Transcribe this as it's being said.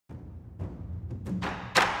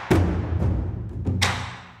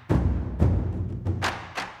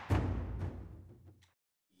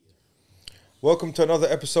Welcome to another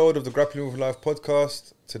episode of the Grappling with Life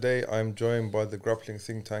podcast. Today I'm joined by the Grappling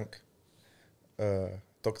think tank,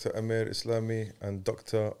 Dr. Amir Eslami and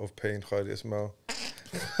Doctor of Pain Khalid Ismail.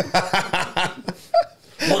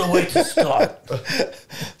 What a way to start.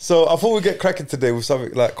 So I thought we'd get cracking today with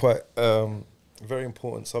something like quite very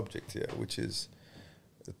important subject here, which is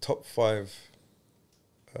the top 5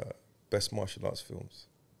 best martial arts films.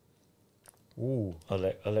 Ooh. I'll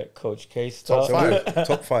let Coach K start.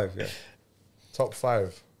 Top 5, yeah. Top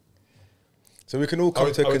 5. So we can all come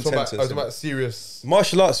to a consensus. I was about serious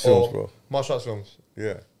martial arts films, bro. Martial arts films.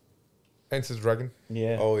 Yeah. Enter the Dragon.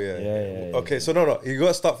 Yeah. Oh yeah. Yeah. Okay, so no, you got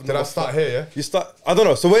to start from. Did I start here? Yeah. You start. I don't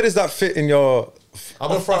know. So where does that fit in your? I'm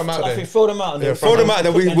gonna throw them out I there. think throw them out. Yeah, throw them out,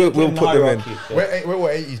 then we'll put them in. We're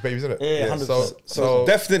 80s babies, isn't it? Yeah, 100%. So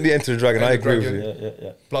definitely Enter the Dragon. I agree with you.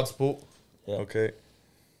 Yeah. Bloodsport. Yeah. Okay.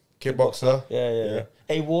 Kickboxer. Yeah.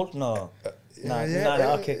 AWOL? No.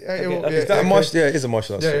 Okay. Is that a martial? Yeah, it is a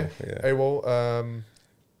martial arts film. Yeah. AWOL.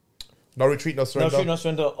 No Retreat, No Surrender. No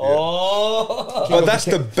Surrender. Oh. But that's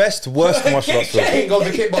the best, worst martial arts film. King of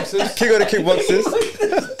the Kickboxers. King of the Kickboxers.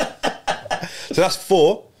 So that's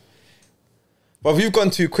 4. But you've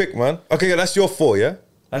gone too quick, man. Okay, yeah, that's your 4, yeah?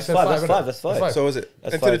 That's said 5. five, That's 5. So is it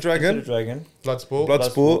That's Enter the 5. Dragon, Enter the Dragon.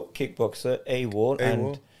 Bloodsport. Kickboxer. AWOL.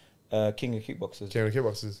 And King of Kickboxers. King of the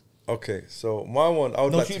Kickboxers. Okay, so my one, I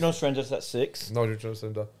would No like Retreat, to, No Surrender. That's 6. No Retreat, No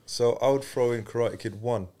Surrender. so I would throw in Karate Kid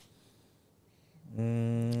 1.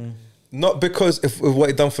 Not because of what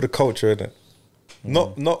it done for the culture, innit?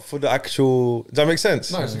 Not for the actual. Does that make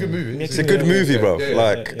sense? No, it's a good movie. It's a good movie, bro.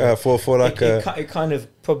 For like it kind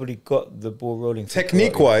of probably got the ball rolling.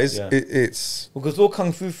 technique wise, it's. Because all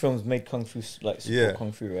kung fu films made kung fu like support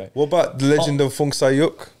kung fu, right? What about The Legend of Fung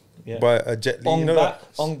Sayuk by Jet Li?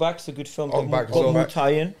 Ong Bak's a good film. Ong Bak, got Muay Thai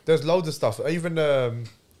in. There's loads of stuff. Even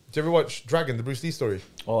do you ever watch Dragon, the Bruce Lee story?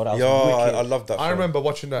 Oh, that was wicked. I love that. I remember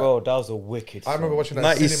watching that. Bro, that was a wicked. I remember watching that.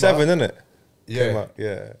 97, cinema. innit? Yeah.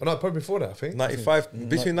 Yeah. Oh, no, probably before that, I think. 95,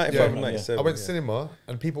 between 95 and 97. I went cinema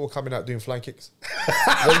and people were coming out doing flying kicks.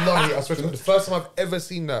 Wallahi, I swear to God, the first time I've ever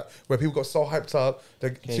seen that, where people got so hyped up, the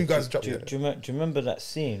two guys dropped. Do you remember that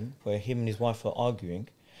scene where him and his wife are arguing?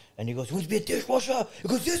 And he goes, "You want to be a dishwasher?" He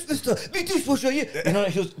goes, "Yes, mister, be a dishwasher." Yeah. You know,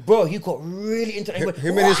 he was, bro, he got really into it.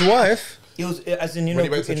 Him and his wife? It was, as in, you know, when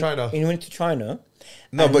he went to China. He went to China.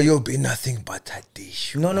 No, but you'll be nothing but a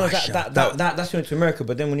dishwasher. No, that's when he went to America.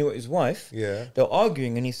 But then when he went with his wife, they were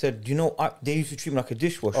arguing, and he said, "You know, they used to treat me like a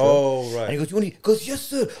dishwasher." Oh, right. And he goes, "You want to?" He goes, "Yes,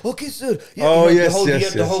 sir. Okay, sir." Yeah, Oh, you know,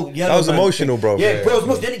 yes. The whole that was emotional, bro. Yeah, bro, it was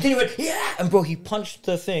emotional. Then he went, "Yeah," and bro, he punched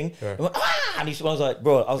the thing. And went, "Ah!" And I was like,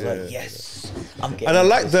 "Bro," I was like, "Yes, I'm getting." And I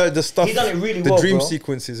like the stuff. He done it really the well, dream bro.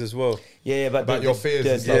 sequences as well. Yeah, but about your fears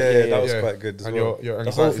and stuff. Yeah, that was quite good as and well. your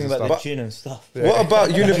the whole anxieties thing and about the stuff. gin and stuff. Yeah. What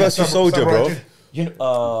about Universal Soldier, bro?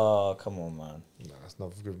 Oh, come on, man. Nah, that's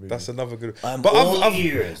not a good movie. That's another good. I'm but all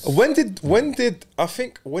ears. When did I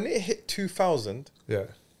think when it hit 2000? Yeah.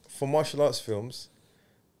 For martial arts films,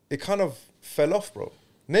 it kind of fell off, bro.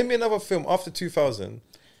 Name me another film after 2000.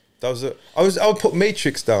 That was I would put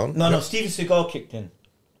Matrix down. No, Steven Seagal kicked in.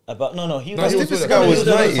 But he was. Steven Seagal was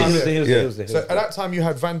 90s. He was there. So at that time you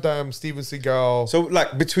had Van Damme, Steven Seagal. So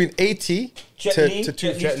like between 80 Jet Li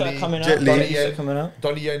started coming out.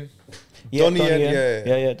 Donnie Yen. Donnie Yen,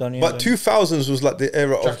 yeah, Donnie Yen. But 2000s was like the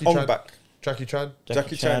era of Ong Bak. Jackie Chan.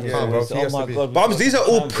 Jackie Chan, yeah. Bro, Oh my God. But these are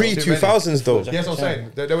all pre-2000s though. Yes, I'm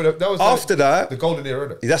saying. That was after that, the golden era,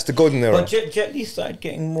 isn't it? That's the golden era. But Jet Li started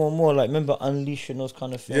getting more and more. Like, remember Unleash and those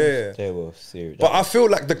kind of films? Yeah. They were serious. But I feel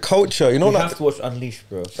like the culture, you know, you like have to watch Unleash,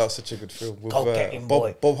 bro. that was such a good film. With, Go get him,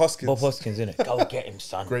 boy. Bob Hoskins. Bob Hoskins, innit? Go get him,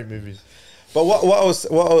 son. Great movies. But what I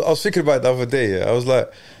was thinking about the other day, I was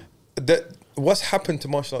like, what's happened to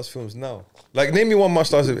martial arts films now? Like, name me one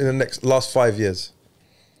martial arts in the last 5 years.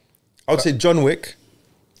 I would say John Wick.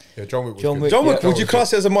 Yeah, John Wick. John Wick, would you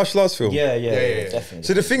class it as a martial arts film? Yeah, definitely.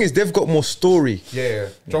 So the thing is, they've got more story. Yeah.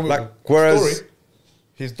 John Wick. Like, whereas story,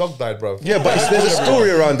 his dog died, bro. Yeah, but there's a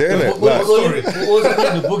story around there, isn't it? What was his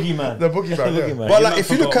name? The Boogeyman. The Boogeyman. But like, if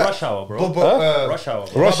you look at Rush Hour, bro. Rush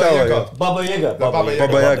Hour. Baba Yaga. Baba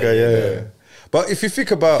Yaga, yeah. But if you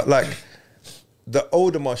think about like the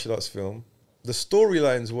older martial arts film, the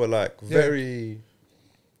storylines were like very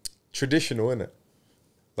traditional, innit?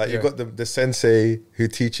 Like you got the sensei who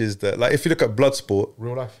teaches the, like if you look at Bloodsport,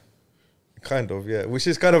 real life, kind of, which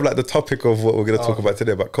is kind of like the topic of what we're going to talk about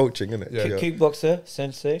today, about coaching, innit? Kickboxer,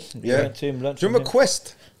 sensei. Yeah. Do you remember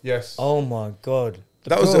Quest? Yes. Oh my God.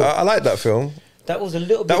 That was I like that film. That was a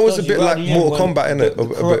little bit. That was a dodgy bit right like at the end Mortal when Kombat,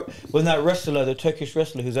 innit? When that wrestler, the Turkish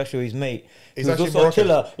wrestler, who's actually his mate, He's he was actually also Moroccan.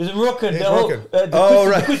 Attila. He's Moroccan. He's The whole,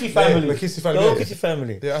 Moroccan. the Quissy family. Yeah, the Quissy family, The whole yeah. Quissy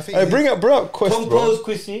family. Yeah, I think. Hey, bring up Quest, Tom bro. Poe's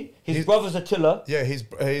Quissy. His brother's Attila. Yeah, he's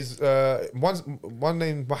one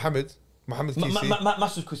named Mohammed. Mohammed Quissy.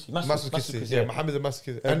 Masoud Quissy. Masoud Quissy. Yeah, Mohammed and Masoud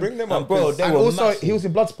Quissy. And bring them up, bro, 'cause- they And were also, massive. he was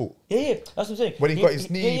in Bloodsport. Yeah, that's what I'm saying. When he got his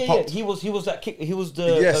knee popped. He was that kick. He was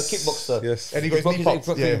the Yes, kickboxer. yes. And he got his knee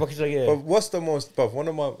popped. Yeah. But what's the most, bruv, one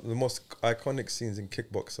of the most iconic scenes in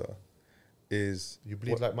Kickboxer is... You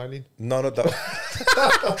bleed like Mylene? No, not that.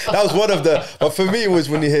 That was one of the... But for me, it was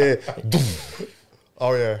when you hear...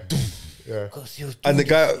 Oh, yeah. Yeah. And the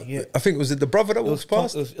guy, Yeah. I think, was it the brother that It was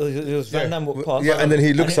walks past? It was Van Damme walked past. Yeah, and then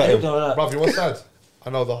he looks at him. Bruv, you want sad? I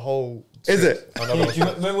know the whole... Is it? I know Yeah, the do you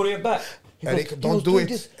whole... remember when he went back? He Eric, goes, don't do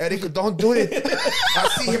it. Eric, don't do it. I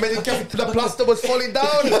see him and the plaster was falling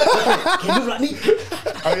down. He looked like me.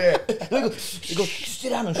 Oh, yeah. He goes, sit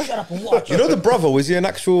down and shut up and watch. You know the brother, was he an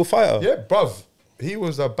actual fighter? Yeah, bruv. He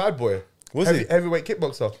was a bad boy. Was he? Heavyweight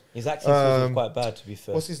kickboxer. His accent was quite bad, to be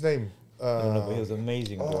fair. What's his name? I don't know, but he was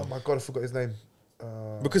amazing, bro. Oh, my God, I forgot his name.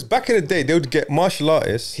 Because back in the day, they would get martial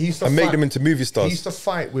artists He used to and make fight- them into movie He used stars. to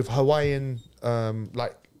fight with Hawaiian,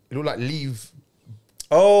 like, it looked like leave.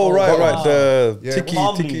 Oh, right, wow. right. The Yeah. tiki,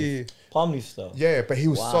 Palm tiki. leaf. Palm leaf stuff. Yeah, but he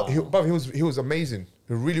was Wow. he was amazing.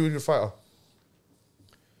 He was really, really good fighter.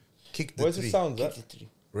 Kick the Where's three. the sound, that?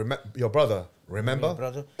 Your brother, remember? Yeah,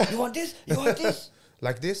 brother. You want this? You want this?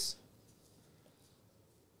 Like this?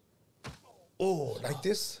 Oh, like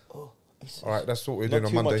this? Oh, All right, that's what we're Not doing on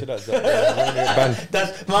too Monday. much of that, Zach. We're gonna get banned.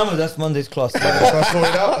 that's Mama. That's Monday's class. Let's sort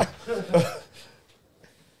it out.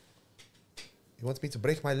 You want me to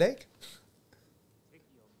break my leg?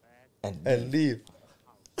 And leave.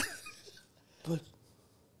 But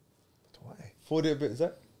why? Forward it a bit,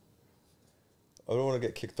 Zach. I don't want to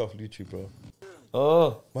get kicked off YouTube, bro.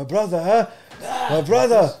 Oh, My brother, huh? My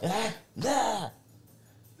brother. a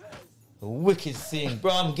wicked scene,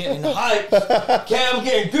 bro. I'm getting hyped. Okay, I'm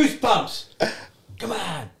getting goosebumps. Come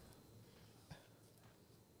on.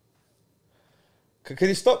 Can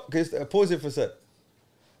you stop? Can you pause it for a sec?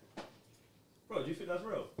 Bro, do you think that's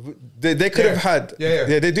real? They could Yeah. have had.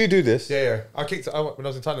 Yeah. they do this. Yeah, yeah. I kicked it out when I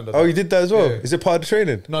was in Thailand. Oh, you did that as well? Yeah. Is it part of the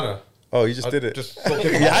training? No. Oh, you just did it. Just You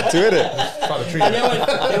had to, innit? try to treat And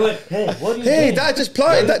it. they went, hey, what are you Hey, doing? Dad just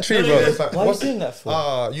planted that tree, No, bro. It's like, Why are you what's- doing that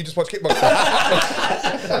for? You just watch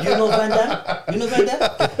kickboxing. You know Van Damme? You know Van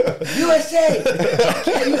Damme? USA!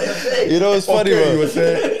 Okay, USA! You know what's funny, Okay, bro?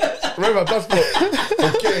 USA. Remember, that's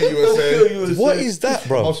what. Okay, USA. What is that,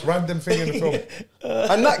 bro? Most random thing in the film.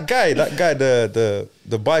 And that guy, the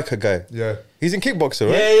biker guy, Yeah. he's in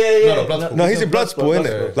kickboxer, right? Yeah. No, Bloodsport. No, he's in Bloodsport,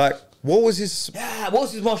 Bloodsport. innit? Like, what was his What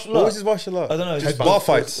was his martial art? martial art? I don't know. His It bar was-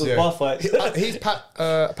 fights. It was Yeah. bar fights. He's Pat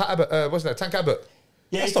Abbott. What's that? Tank Abbott.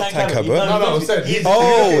 Yeah, That's he's not Tank Abbott. No, I said.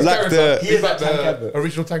 Oh, his like character. the- He is He's like like Tank the Abbott.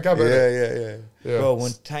 original Tank Abbott. Yeah, innit? yeah, yeah. Yeah. Bro,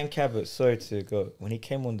 when Tank Abbott, sorry to go, when he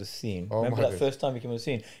came on the scene, Oh remember my that God. first time he came on the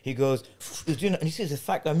scene, he goes, he was doing that, and he sees a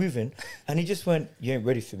fat guy moving, and he just went, you ain't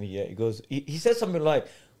ready for me yet. He goes, he said something like,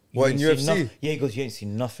 you What, ain't in seen UFC? noth- Yeah, he goes, you ain't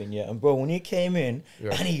seen nothing yet. And bro, when he came in, Yeah.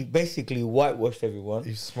 and he basically whitewashed everyone,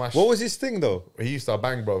 He smashed. What was his thing, though? He used to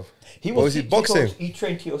bang, bro. he was he boxing? He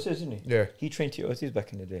trained TOCs, didn't he? Yeah. He trained TOCs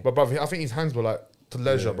back in the day. But bro, I think his hands were like to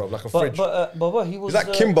leisure, bro, like a fridge. But he was He's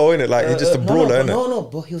like Kimbo, innit? Like, he's just a brawler, innit? No,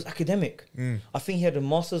 but he was academic. I think he had a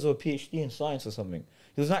master's or a PhD in science or something.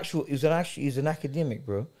 He was an academic,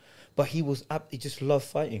 bro. But he just loved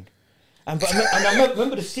fighting. And I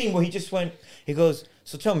remember the scene where he just went. He goes,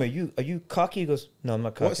 "So tell me, are you cocky?" He goes, "No, I'm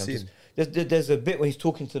not cocky." What scene? There's a bit where he's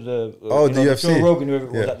talking to the the UFC. Joe Rogan, whoever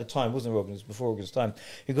it was Yeah. at the time. It wasn't Rogan, it was before Rogan's time.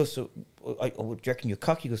 He goes, "So, do you reckon you're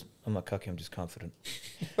cocky?" He goes, "I'm not cocky. I'm just confident."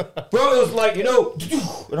 Bro, it was like, and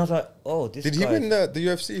I was like, "Oh, this." Did he guy win the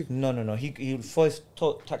UFC? No. He first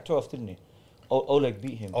tacked off, didn't he? Oleg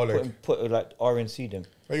beat him. Oleg. Put like RNC'd him.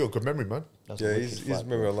 Hey, you got good memory, man. That's a Yeah, wicked he's fight,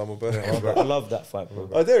 remember Alamo Burr. bro. I love that fight, bro.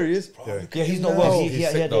 Oh, there he is. Yeah. Yeah, he's not well. He He's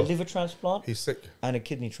sick, had a though. liver transplant He's sick. and a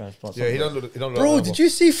kidney transplant. Yeah, he something don't look. Bro, did you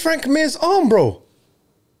see Frank Mir's arm, bro?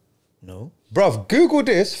 No. Bruv, Google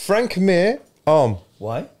this. Frank Mir arm.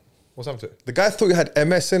 Why? What's happened to it? The guy thought he had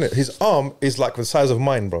MS in it. His arm is like the size of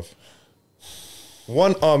mine, bruv.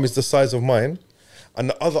 One arm is the size of mine, and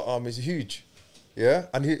the other arm is huge. Yeah,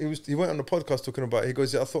 and he went on the podcast talking about. He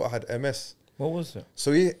goes, "Yeah, I thought I had MS." What was it?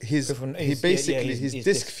 So he basically his his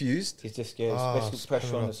disc fused. His disc, yeah, basically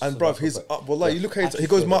pressure on the. And bruv, his you look at it, he actually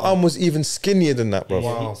goes, my arm was even skinnier than that, bro.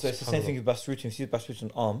 Wow. So it's the same thing with Basrutin. See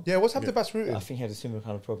Basrutin's arm. Yeah, what's happened to Basrutin? I think he had a similar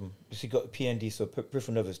kind of problem. Because he got PND, so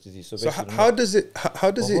peripheral nervous disease. So, So how does it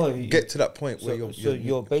get to that point where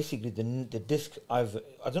you're basically the disc either,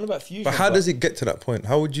 I don't know about fusion. But how does it get to that point?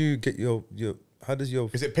 How would you get your how does your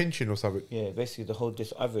Is it pinching or something? Yeah, basically the whole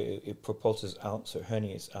disc either it propulses out, so it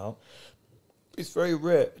herniates out. It's very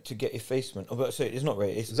rare to get effacement. Oh, but so it's not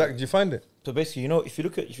rare. Zach, did you find it? So basically, if you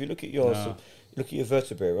look at your look at your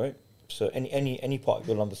vertebrae, right? So any part of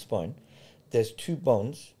your lumbar spine, there's two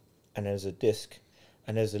bones, and there's a disc,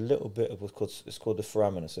 and there's a little bit of it's called the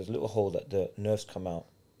foramina. So there's a little hole that the nerves come out.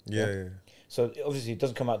 Yeah. So obviously it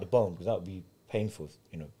doesn't come out the bone because that would be painful,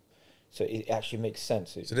 So it actually makes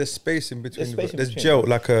sense. So there's space in between. There's between. gel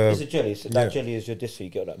like a. It's a jelly. So that jelly is your disc, so you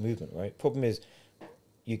get that movement, right? Problem is,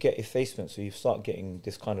 you get effacement, so you start getting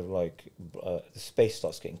this kind of like the space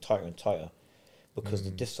starts getting tighter and tighter because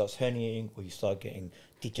the disc starts herniating, or you start getting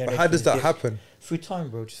degeneration. But how does that happen? Through time,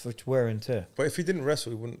 bro, just for wear and tear. But if you didn't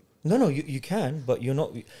wrestle, you wouldn't. No, you can, but you're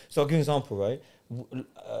not. So I'll give you an example, right?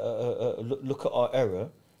 Look at our era.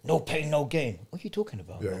 No pain, no gain. What are you talking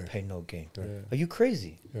about? Yeah. No pain, no gain. Yeah. Are you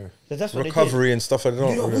crazy? Yeah. So that's what Recovery and stuff like that.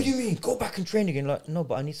 What do you mean? Go back and train again. Like, no,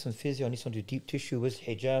 but I need some physio. I need some deep tissue. Where's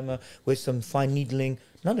hijama? Where's some fine needling?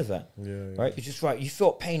 None of that. Right? You're just right. You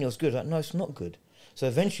felt pain. It was good. Like, no, it's not good. So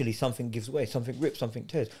eventually something gives way. Something rips. Something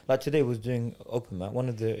tears. Like today was doing open mat. One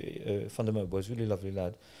of the fundamental boys, really lovely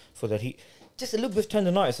lad, for that he just a little bit of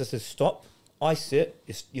tendonitis. I said, stop. I sit.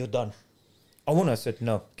 You're done. I said,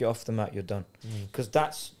 no, get off the mat. You're done. Because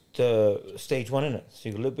that's the stage one, innit? So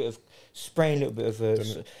you got a little bit of sprain, a little bit of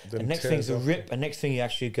the next thing's a rip, and next thing you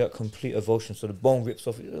actually get complete avulsion, so the bone rips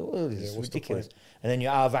off. Oh, it's ridiculous. And then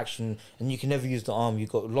you're out of action, and you can never use the arm.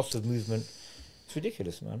 You've got lots of movement. It's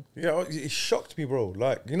ridiculous, man. Yeah, it shocked me, bro.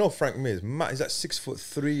 Like, Frank Mears, Matt is at 6'3",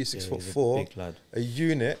 6'4", big lad. a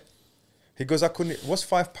unit. He goes, I couldn't. What's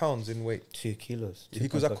 5 pounds in weight? 2 kilos. He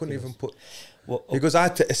goes, I couldn't even put. Well, he goes, I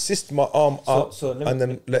had to assist my arm up and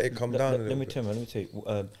then let it come down. Let me tell you.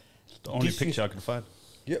 The only picture I can find.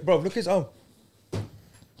 Yeah, bro, look at his arm.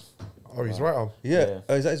 Oh, his right arm. Yeah.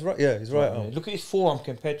 Is that his right? Yeah, his right arm. Look at his forearm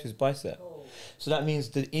compared to his bicep. So that means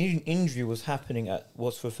the injury was happening at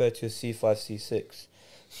what's referred to as C5, C6.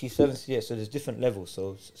 C7, C8, so there's different levels.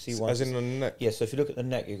 So C1. As in on the neck? Yeah, so if you look at the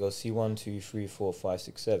neck, it goes C1, 2, 3, 4, 5,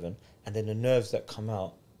 6, 7. And then the nerves that come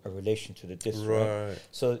out are in relation to the disc. Right.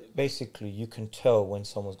 So basically, you can tell when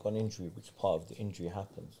someone's got an injury, which part of the injury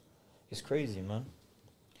happens. It's crazy, man.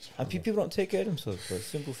 And people don't take care of themselves, bro.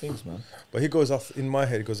 Simple things, man. But he goes off, in my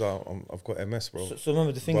head, he goes, I've got MS, bro. So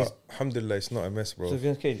remember, the thing is... alhamdulillah, it's not MS, bro.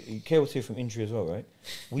 So Kay will say from injury as well, right?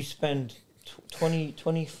 We spend 20,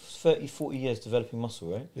 30, 40 years developing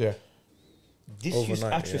muscle, right? Yeah. Disuse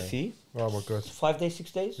atrophy. Yeah. Oh, my God. 5 days,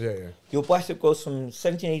 6 days? Yeah. Your bicep goes from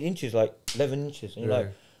 17, 8 inches, like 11 inches. And you're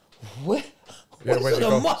like, where? Where's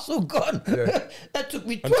the muscle gone? Yeah. That took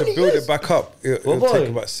me 20 years. And to build it back up, it'll take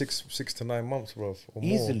about 6 to 9 months, bro. Or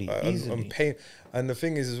easily, more. easily. And pain. And the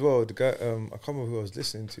thing is as well, the guy, I can't remember who I was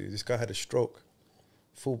listening to. This guy had a stroke.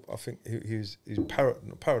 I think he's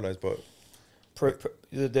not paralyzed, but...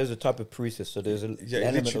 there's a type of paresis, so there's a... Yeah,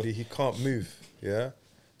 literally, he can't move, yeah?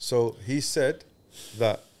 So he said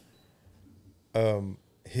that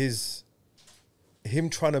him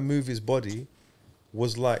trying to move his body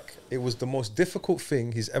was like, it was the most difficult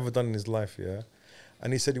thing he's ever done in his life, yeah?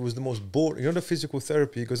 And he said it was the most boring, the physical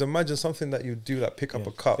therapy, because imagine something that you do, like pick up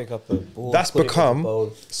a cup. Pick up a ball, that's become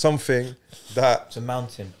something that... It's a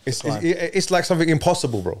mountain. It's like something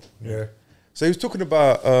impossible, bro. Yeah. So he was talking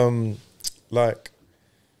about,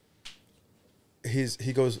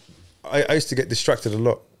 he goes, I used to get distracted a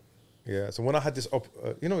lot. Yeah. So when I had this,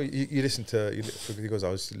 you listen to, he goes,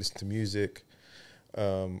 I used to listen to music.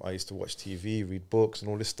 I used to watch TV, read books and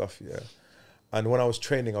all this stuff, yeah. And when I was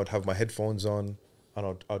training, I would have my headphones on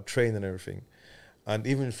and I'd train and everything. And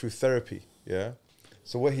even through therapy, yeah.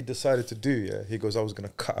 So what he decided to do, yeah, he goes, I was going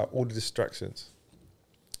to cut out all the distractions.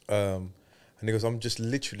 And he goes, I'm just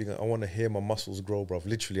literally, I want to hear my muscles grow, bruv.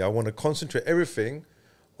 Literally, I want to concentrate everything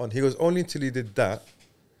on, he goes, only until he did that,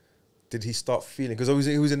 did he start feeling, because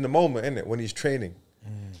he was in the moment, innit, when he's training.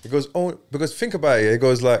 He goes, oh, because think about it, he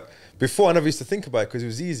goes like, before I never used to think about it because it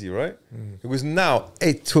was easy, right? It was now,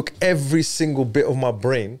 it took every single bit of my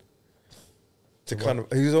brain to kind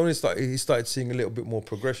of, he started seeing a little bit more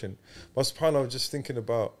progression. But subhanAllah, I was just thinking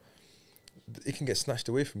about, it can get snatched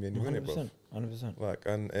away from you any minute, bro. 100%. Like,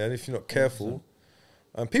 and if you're not careful,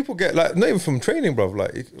 100%. And people get, like, not even from training, bro,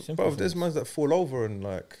 like, bro, there's mans that fall over and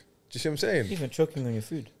like, you see what I'm saying? Even choking on your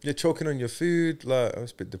food. You're choking on your food. Like,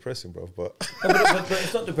 it's a bit depressing, bro. But No, but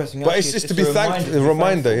it's not depressing. but Actually, it's just to be a thankful. A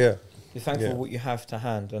reminder, yeah. You're thankful Yeah. for what you have to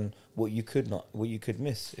hand and what you could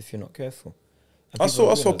miss if you're not careful. And I people saw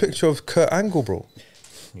don't a realise picture of Kurt Angle, bro. that.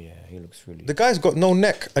 Yeah, he looks really. The guy's got no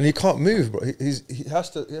neck and he can't move, bro. He has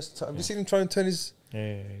to. Have you seen him trying to turn his?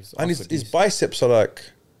 Yeah, he's And off his with biceps are like.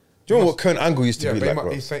 Do you know what Kurt Angle used to Yeah, be but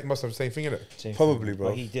like, he bro? must have the same thing in it. Same Probably, thing. bro.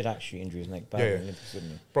 But he did actually injure his neck Yeah, badly yeah. in Olympics, didn't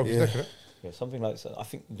he? Broke his Yeah. neck in it. Yeah, something like that. I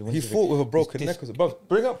think He fought with a broken neck. Bro,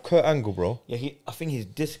 bring up Kurt Angle, bro. Yeah, I think his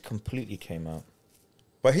disc completely came out.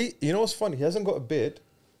 But you know what's funny? He hasn't got a beard,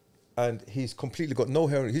 and he's completely got no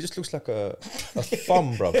hair. He just looks like a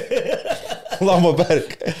thumb, bro. Lama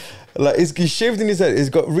back. Like he's shaved in his head. He's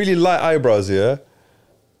got really light eyebrows. Yeah.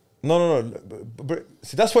 No. But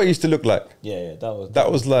see, that's what he used to look like. Yeah,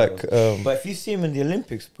 That was like. But if you see him in the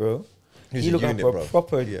Olympics, bro, He's he a looked unit, like bro. a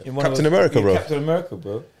proper Yeah. in one Captain of those- America, yeah, bro. Captain America,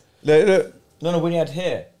 bro. Look. No, when he had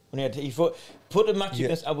hair. He fought, put the match Yeah.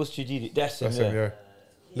 against Abu Chididi. That's him. That's Yeah. him, yeah.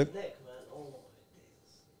 Look.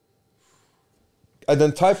 And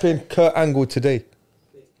then type in Kurt Angle today.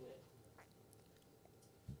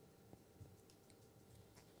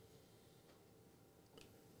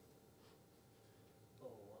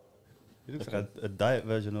 He looks like a diet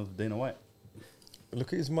version of Dana White.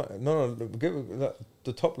 Look at his no. Give it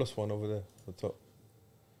the topless one over there. The top.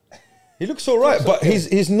 He looks all right, but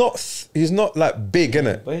he's not like big,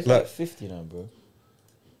 innit? But he's like 50 now, bro.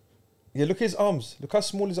 Yeah, look at his arms. Look how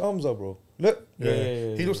small his arms are, bro. Look.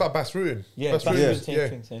 Yeah. He looks like Bas Rutten. Yeah, Bas back Rutten, to the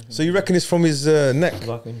same thing. So you reckon it's from his neck?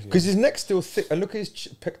 Back injury. Because his neck's still thick. And look at his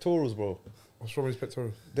pectorals, bro. What's wrong with his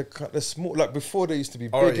pectoral? They're small. Like before, they used to be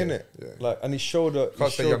big, Alright, yeah, innit? yeah. Like, and his shoulder.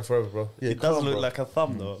 Can't stay young forever, bro. Yeah, He does can't, look bro. like a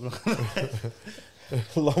thumb, though.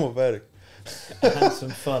 Lama Barik.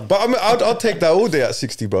 Handsome fun. But I mean, I'll take that all day at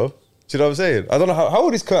 60, bro. Do you know what I'm saying? I don't know how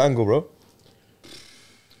old is Kurt Angle, bro?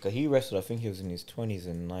 Cause he wrestled, I think he was in his 20s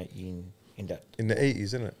in In the 80s,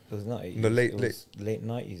 isn't it? It was not 80s. In the late- it was late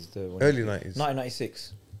 90s. Early 90s.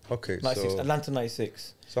 1996. Okay, 96, so Atlanta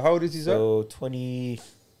 96. how old is he? So 20,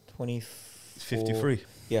 24. 53.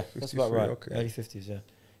 Yeah, that's about 53, right. okay. Early 50s, yeah.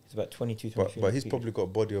 He's about 22, 23. But he's probably got a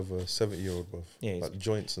body of a 70-year-old, bro. Yeah, like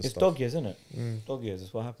joints and it's stuff. dog years, isn't it? Dog years.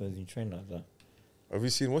 That's what happens when you train like that. Have you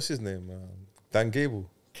seen what's his name? Dan Gable.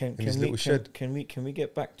 Can his we little shed. Can we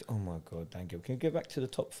get back to, oh my god, thank you. Can we get back to the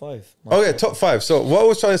top 5? Oh yeah, top 5. So what I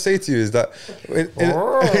was trying to say to you is that, yeah,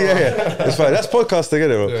 it's fine. That's podcasting,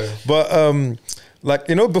 isn't it, bro? Yeah. But like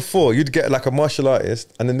before you'd get like a martial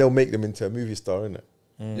artist and then they'll make them into a movie star, innit?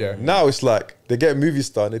 Yeah. Now it's like they get a movie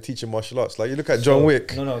star and they teach him martial arts. Like you look at John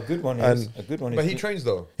Wick. No, a good one And- is a good one. But is he trains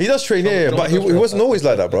though. He does train, yeah, John but he does wasn't always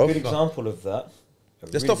like that, a bro. good example of that.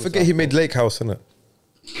 Let's not forget he made Lake House, innit?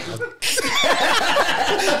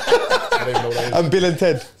 I didn't know that. And Bill and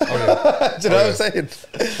Ted. Oh, yeah. Do you know what I'm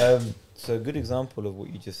saying? So a good example of what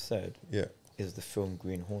you just said Yeah. is the film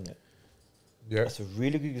Green Hornet. Yeah. That's a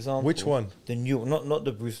really good example. Which one? The new, not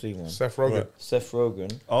the Bruce Lee one. Seth Rogen. Right. Seth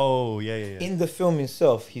Rogen. Oh, yeah. In the film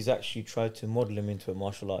himself, he's actually tried to model him into a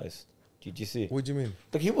martial artist. Did you see? What do you mean?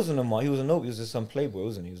 Like he wasn't he was nobody. He was just some playboy,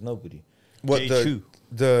 wasn't he? He was nobody. What Jay Chu.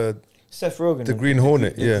 the Seth Rogen. The Green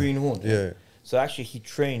Hornet, The yeah. Green Hornet. Yeah. So actually, he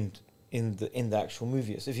trained in the actual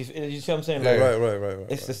movie. So if you see what I'm saying? Yeah, Like, right.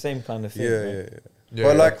 it's the same kind of thing. Yeah, right? yeah. Yeah,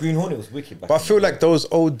 But yeah. like, Green Hornet was wicked back but I in feel the day. like those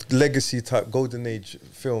old legacy type golden age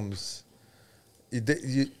films,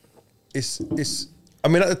 it's. I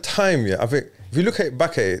mean, at the time, yeah. I think if you look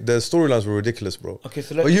back at it, the storylines were ridiculous, bro. Okay,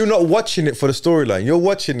 so but you're not watching it for the storyline. You're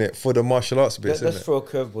watching it for the martial arts bits, let's isn't throw a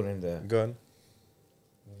curveball in there. it? Go on.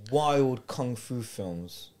 Wild kung fu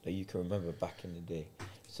films that you can remember back in the day.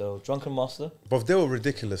 So Drunken Master, But they were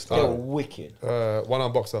ridiculous. they were Though. wicked. One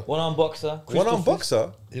arm boxer. One Arm Boxer. One arm Crystal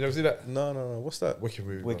boxer? You never see that? No. What's that? Wicked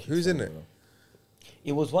movie. Fist. bro. Wicked Who's in film, it? bro.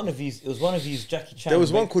 It was one of these. It was one of these Jackie Chan. There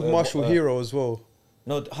was one called Martial Hero. Hero as well.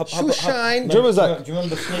 No, Shoe Shine. Do you remember that? Do you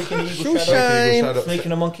remember Snake and the Shoe Eagle Shadow? Shine. Shadow. Snake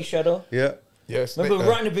and the Monkey Shadow. Yeah. Yeah. Snake, Remember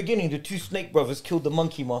right in the beginning, the two Snake brothers killed the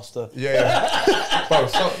Monkey Master. Yeah. Bro, they were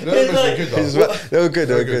It's meant to like- be good It's though. right. They were good.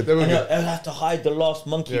 They were good. They were And good. they'll have to hide the last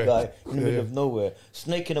monkey Yeah. guy in the middle Yeah. of nowhere.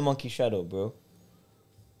 Snake and the Monkey Shadow, bro. What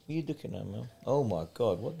are you looking at, man? Oh my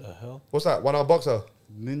god, what the hell? What's that? One arm boxer.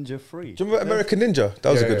 Ninja Free. Do you remember American Ninja?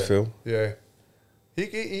 That was a Yeah, good yeah. film. Yeah.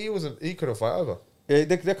 He wasn't. He couldn't fight either. Yeah,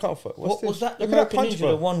 they can't fight. What was that? The Look at American punch, Ninja, bro.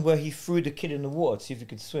 the one where he threw the kid in the water to see if he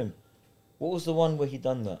could swim. What was the one where he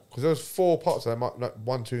done that? Because there was 4 parts. Like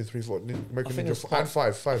 1, 2, 3, 4. American think it was Ninja 4, part- and 5.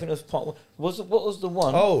 I think it was part one. What was the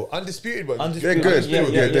one? Oh, Undisputed one. Undisputed. They're good. Yeah, Yeah,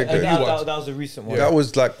 they're good. That was a recent one. That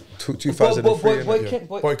was like 2003. innit?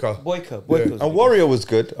 Boyka. Boyka. And Warrior was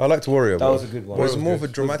good. I liked Warrior. That bro. was a good one. It was Warrior more was of a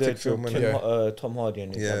good. dramatic film. innit? Tom Hardy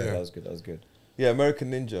and Yeah. that was good. That was good. Yeah, American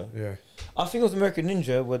Ninja. Yeah. I think it was American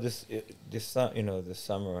Ninja where the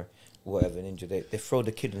samurai, whatever ninja, they throw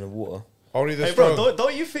the kid in the water. Only the Hey, bro, strong.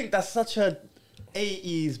 don't you think that's such a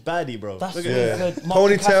 80s baddie, bro? That's Look really at Yeah. good.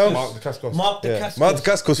 Ponytail. Mark the Cascos. Mark the Yeah. Cascos. Mark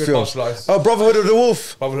Dacascos Good film. martial arts. Oh, Brotherhood of the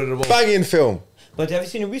Wolf. Brotherhood of the Wolf. Banging film. But have you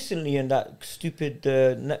seen it recently in that stupid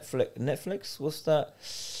Netflix? What's that?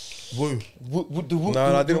 Woo.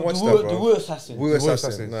 No, I didn't watch that, bro. The Wu Assassin. Wu Wu Assassin.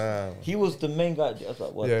 Assassin. Nah. He was the main guy. I was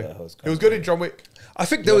like, what Yeah. the hell is It going was good in John Wick. I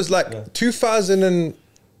think there was like Yeah.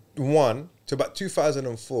 2001 to about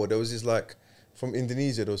 2004. There was this like from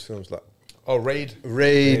Indonesia. Those films like Oh, Raid.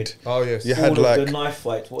 Raid. Oh, yes. You All had of like the knife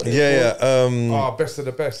fights. What they yeah. called. Best of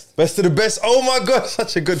the Best. Best of the Best. Oh my god,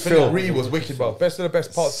 such a good film. 3 was wicked, bro. Best of the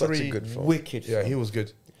Best part Such 3. a good film. Wicked. Yeah, he was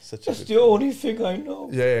good. Such a That's good the only thing I know.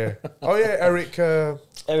 Yeah. Oh, yeah. Eric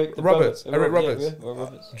Eric the Roberts. brother. Eric Roberts. Yeah,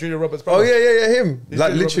 Roberts. Julia Roberts' Oh brother. yeah, him. He's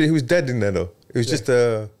Like good, literally, he was dead in there though. It was Yeah. just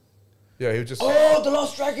a. Yeah, he was just. Oh, the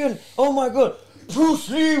Last Dragon. Oh my god. Bruce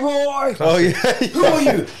Leroy. Oh yeah. Who are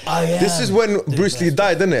you? I am. This is when Bruce Lee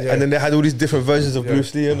died, didn't it? Yeah. And then they had all these different versions of Yeah.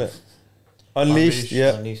 Bruce Lee, innit? Unleashed,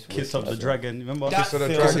 yeah. Unleashed. Kiss of the Dragon, remember? That Kiss of the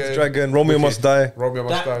film- Kiss of the Dragon, Romeo Wicked. Must Die. Romeo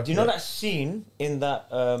Must Die. Do you know that scene in that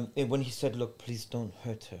when he said, "Look, please don't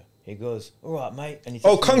hurt her." He goes, "All right, mate." And he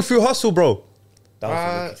Oh, says, Kung Fu Hustle, bro. That was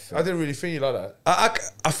a wicked film. I didn't really feel you like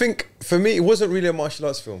that. I think for me, it wasn't really a martial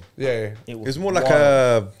arts film. Yeah. It was more like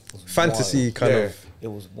wild. a fantasy wild. kind Yeah. of. It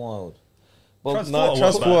was wild. Well, Transport. Nah,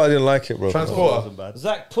 Transport, I didn't like it, bro. Transport. Wasn't bad.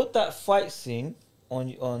 Zach, put that fight scene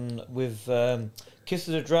on with Kiss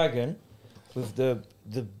of the Dragon with the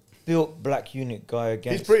built black unit guy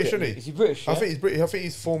against. He's British, isn't he? Is he British? I yeah? think he's British. I think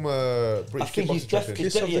he's former British I think he's kickboxing champion. definitely-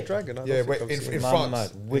 Kiss of the Yeah. Dragon. I don't Yeah, think wait, I've in seen it. Man, France.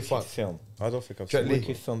 mad. In Wicked France. film. I don't think I've Jet seen Li. it.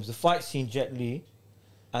 Wicked films. The fight scene, Jet Li,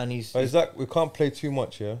 and he's. Oh, is that we can't play too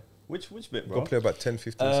much, yeah? Which bit, We've got bro? to play about 10,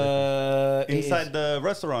 15 seconds. it is- Inside the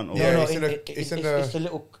restaurant? Or Yeah, No, it's in a- it's it's in a-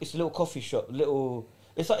 it's a little coffee shop.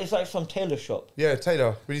 It's like some tailor shop. Yeah,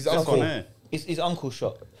 Taylor. With his Just uncle. on there. It's his uncle's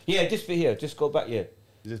shop. Yeah, this bit here. Just go back here.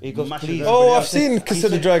 Just He goes, mashes please. everybody Oh, I've else. seen He Kiss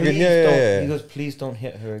of the said, Dragon. "Please Yeah, don't-" yeah, He yeah. goes, please don't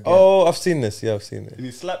hit her again. Oh, I've seen this. Yeah, I've seen it. And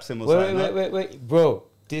he slaps him or wait, something. no? wait, bro.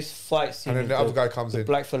 This fight scene. And then with the other guy comes the in.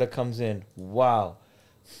 black fella comes in. Wow.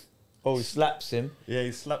 Oh, He slaps him. Yeah,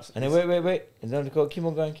 he slaps. And then wait. And then they go, keep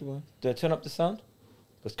on going. Do I turn up the sound?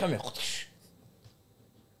 Goes, come here.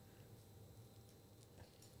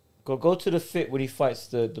 Go to the fit when he fights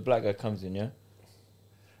the black guy comes in, yeah?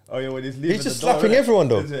 Oh yeah, when he's leaving. He's just the door, slapping innit? everyone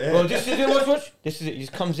though. Is it? Bro, this is it, watch. This is it. He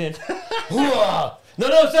just comes in. Hooah!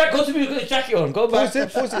 No, Zach, go to me, put the jacket on. Go back.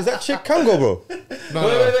 Pause it. Is that chick Kango, bro?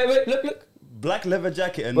 No, Wait, look. Black leather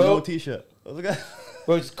jacket and Bro. no t-shirt.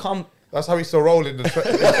 Bro, just come. That's how he still roll in the.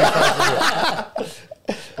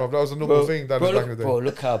 Bro, that was a normal thing down back in the day. Bro,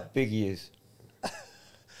 look how big he is.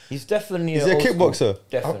 He's definitely Is he a old school. kickboxer?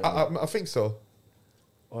 Definitely. I think so.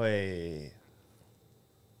 Oi.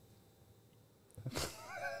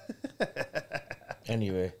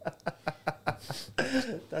 Anyway,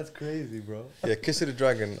 That's crazy, bro. Yeah, Kiss of the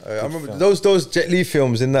Dragon. I remember film. those Jet Li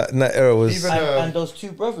films in that era was. Even- and those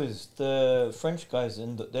two brothers, the French guys,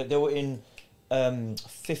 they were in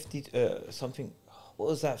 50 something. What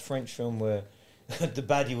was that French film where the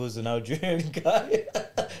baddie was an Algerian guy?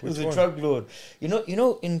 It was Which a one? drug lord. You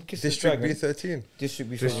know in Kiss District of the Dragon. B13.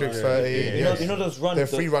 District B13. District Yeah. 30. You know those runs. They're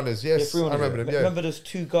free runners. Yes, free I runners. remember them. Yeah. Remember those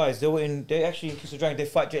two guys? They actually in Kiss of the Dragon. They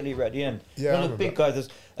fight Jet Li right at the end. Yeah, I You know the remember big guy.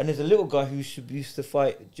 And there's a little guy who used to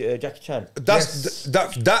fight Jackie Chan. That's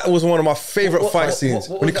that was one of my favorite What- fight what- scenes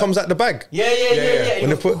what when was he comes out the bag. Yeah. When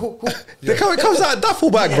they put, look how it comes out a duffel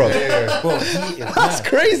bag, bro. Bro, he is That's mad.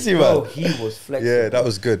 crazy, Bro, man. he was flexible. Yeah, that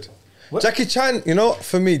was good. What? Jackie Chan,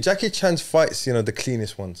 for me, Jackie Chan's fights, the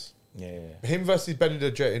cleanest ones. Yeah. Him versus Benny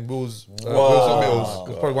the Jet in Wills and Wow. Mills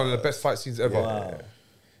was probably one of the best fight scenes ever. Wow.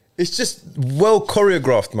 It's just well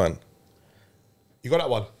choreographed, man. You got that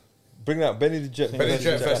one? Bring that Benny the Jet. Benny the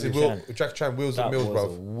Jet Jackie versus Chan. Jackie Chan, Wills That and Mills, was bro. a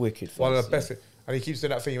wicked One of fight the best. And he keeps doing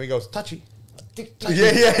that thing and he goes, touchy.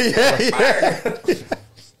 Yeah.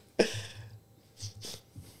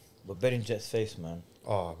 But betting Jet's face, man,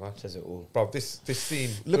 Oh, man. says it all. Bro, this scene.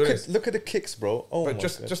 Look this. at the kicks, bro. Oh But my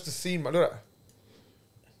just God. the scene, man. Look at that.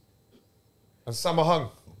 And Sammo Hung.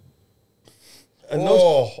 And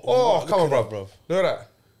Oh, look come on, at bro. that, bro. Look at that.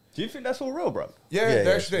 Do you think that's all real, bro? Yeah, Yeah, they yeah,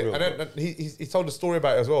 actually it's did. real, And then he told the story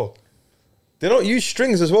about it as well. They don't use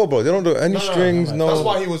strings as well, bro. They don't do any strings. No.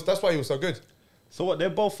 That's why he was so good. So what? They're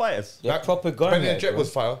both fighters. They're proper guy. Benny Jet was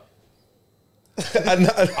fire.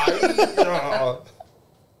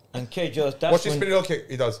 And KJ, that's Watch his when, spinning heel kick.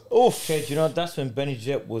 He does. KJ, you know, that's when Benny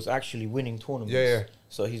Jet was actually winning tournaments. Yeah.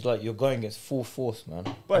 So he's like, you're going against full force, man.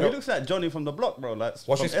 But he looks like Johnny from the block, bro. Like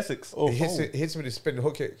Watch from his, Essex. He hits him with his spinning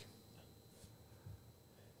hook kick.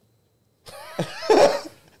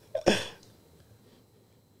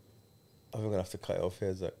 I'm gonna have to cut it off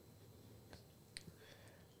here, Zach.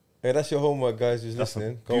 Hey, that's your homework, guys. Who's That's a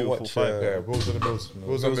listening? Go and beautiful watch. fight. Yeah, Wheels on the Mills.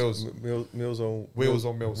 Wheels on Mills. Meals on Wheels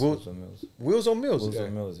on Mills. Wheels on Mills. Wheels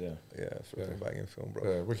on Mills, yeah. Yeah, flipping banging film, bro.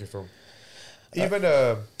 Yeah, wicked film. Even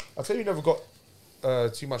I'll tell you, never got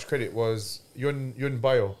too much credit was Yun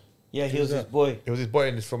Bio. Yeah, he was his boy. It was his boy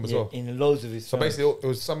in this film as well. In loads of his So films. basically, it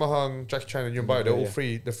was Samahang, Jackie Chan, and Yun Bio. They're all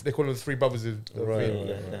three. They call them the three brothers.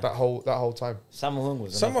 That whole time, Sammo Hung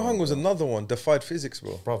was Sammo Hung was another one. Defied physics,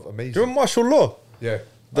 bro. bro, amazing. Do you remember Martial Law? Yeah,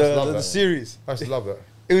 I used to love The that. series. I used to love that.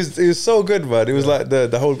 It was so good, man. It was like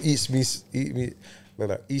the whole East meets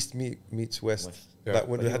West. Yeah. Like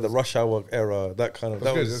when we had the rush hour era, that kind of.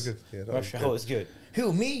 That's That good, was that's good. Yeah, that Rush was Hour good. was good.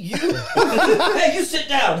 Who, me? You? Hey, you sit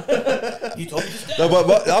down. You told me to sit No, down.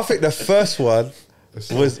 but I think the first one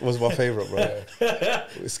was my favorite,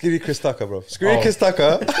 bro. Skinny Chris Tucker, bro. Skinny Chris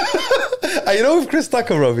Tucker. And you know, with Chris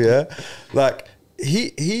Tucker, bro, yeah, like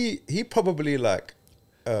he probably like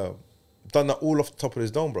done that all off the top of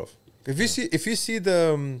his dome, bro. If you see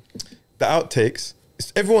the outtakes,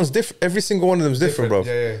 everyone's different. Every single one of them is different, bro.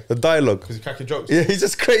 Yeah. The dialogue. Because he's cracking jokes. Yeah, he's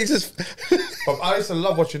just crazy. But I used to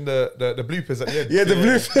love watching the bloopers at the end. Yeah, the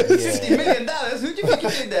bloopers. Yeah. $50 million. Who do you think you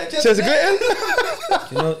did that? Just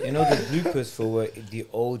great. You know the bloopers for the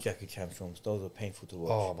old Jackie Chan films. Those are painful to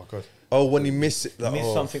watch. Oh my god. Oh, when he missed it. You Like, miss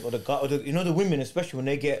oh. something, or the guy, or the, you know, the women, especially when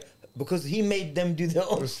they get, because he made them do their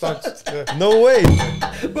own The stunts. Yeah. No way.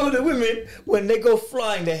 Bro, the women, when they go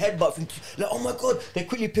flying, their headbutt, like, oh my god, they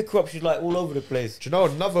quickly pick her up. She's like all over the place. Do you know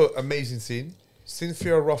another amazing scene?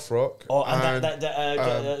 Cynthia Rothrock. Oh, and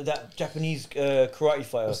that Japanese karate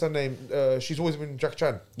fighter. What's her name? She's always been Jackie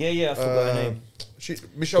Chan. Yeah, I forgot her name.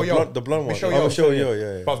 Michelle Yeoh. The blonde one. Michelle Oh, Yeoh. Michelle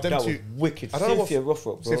Yeoh, yeah. But them That two. was wicked. I don't know what- Cynthia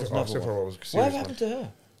Rothrock, bro. Cynthia Rothrock was serious, What man. happened to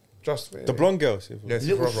her? Just The blonde girl. See, Yeah,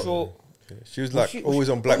 Cynthia Little Rothrock. short. She was like Was she- always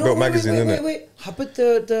on oh, Black no, Belt wait, magazine, wait, innit? wait. How about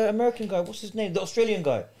the American guy? What's his name? The Australian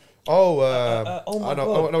guy. Oh, oh my I know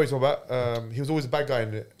God. what he's talking about. He was always a bad guy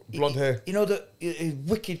in it. Blonde hair. You know the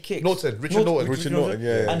wicked kicks. Richard Norton. Richard Norton,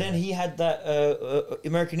 yeah. And then he had that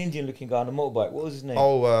American Indian looking guy on a motorbike. What was his name?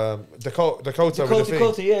 Oh, Dakota with the thing.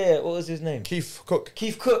 Dakota, yeah. What was his name? Keith Cook.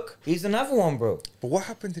 Keith Cook. He's another one, bro. But what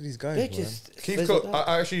happened to these guys, They man? just Keith fizzled Cook. out.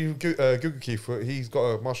 I actually Googled Keith. He's got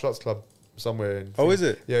a martial arts club somewhere. In Oh, is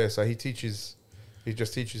it? Yeah, so he teaches. He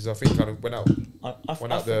just teaches. I think kind of went out.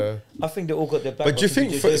 I think they all got their black. But do you belts in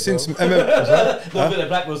think BJJ, since bro. MMA, No, the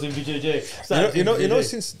black belts in BJJ. you know,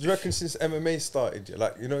 since do you reckon since MMA started,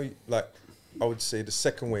 like like I would say the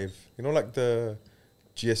second wave, like the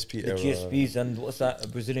GSP the era, GSPs and what's that? A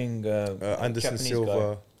Brazilian Anderson Japanese Silva.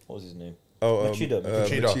 guy. What was his name?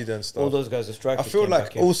 Machida and stuff. All those guys are strikers. I feel came like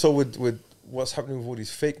back in. also with what's happening with all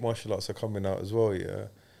these fake martial arts are coming out as well. Yeah,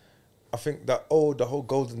 I think that the whole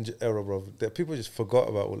golden era, bro. That people just forgot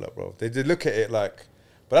about all that, bro. They did look at it like,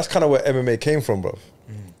 but that's kind of where MMA came from, bro.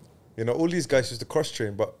 All these guys used to cross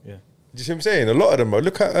train, but Yeah. do you see what I'm saying? A lot of them, bro.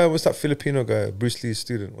 Look at what's that Filipino guy, Bruce Lee's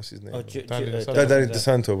student. What's his name? Oh, Danny Danny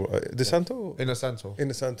DeSanto, bro. DeSanto?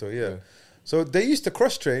 Innocento. Yeah. So they used to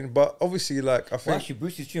cross train, but obviously, like I Well, think, actually,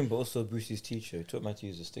 Bruce's student, but also Bruce's teacher. He taught him how to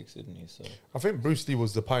use the sticks, didn't he? So I think BruceLee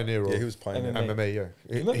was the pioneer of he was pioneer. MMA. MMA.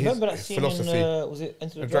 Yeah. remember that His scene philosophy. in was it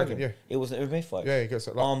Enter the Dragon? Yeah. It was an MMA fight. Yeah, he gets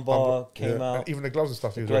like Armbar came yeah. out. And even the gloves and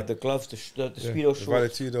stuff. He was He had wearing. the gloves, the speedo shorts.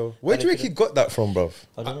 Valentino. Where do you think he got that from, bro?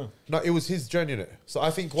 I don't know. No, it was his journey in it. So I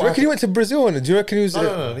think. Do you reckon he went to Brazil? And do you reckon he was?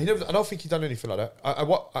 No. He never. I don't think he done anything like that.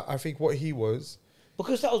 I think what he was.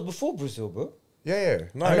 Because that was before Brazil, bro. Yeah.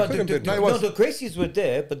 No, I he know couldn't the, be. no, it no, was. the Gracies were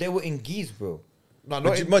there, but they were in geese, bro. No, not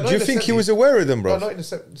But in, do not you in the think he 70s. was aware of them, bro? No, not in the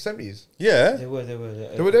 70s. Yeah. They were. They were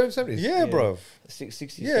there in the 70s. Yeah, bro.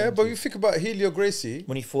 60s. Yeah, 70s. but you think about Helio Gracie.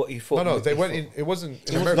 when he fought. No, they went in. It wasn't.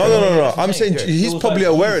 In It was- America. No. I'm Yeah. saying Yeah. he's It was probably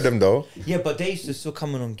like aware geese. of them, though. Yeah, but they used to still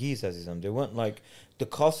come in on geese as them. They weren't like the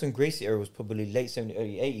Carlson Gracie era was probably late 70s,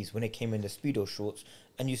 early 80s when they came in the speedo shorts,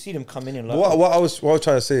 and you see them coming in like What I was trying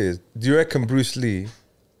to say is, do you reckon Bruce Lee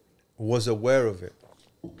was aware of it?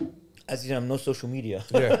 as you know, no social media.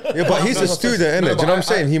 Yeah. Yeah, but he's a student, innit? Do you know what I'm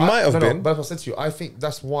saying? He might have been. But as I said to you, I think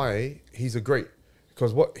that's why he's a great.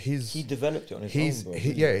 Because what He developed it on his own, bro.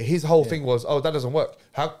 His whole thing was, that doesn't work.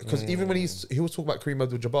 How? Because even when he was talking about Kareem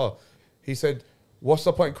Abdul-Jabbar, he said, "What's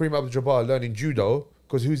the point, Kareem Abdul-Jabbar learning judo?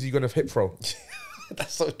 because who's he gonna hip throw?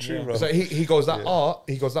 That's so true, Yeah. bro. So he goes that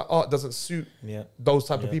art doesn't suit Yeah. those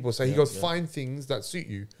type of Yeah. people. So he Yeah. goes Yeah. find things that suit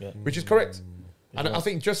you, Yeah. which is correct. And Yeah. I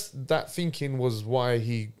think just that thinking was why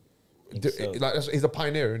he, Think so. he's a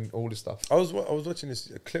pioneer in all this stuff. I was watching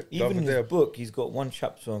this clip the Even other in day. his book, he's got one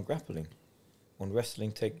chapter on grappling, on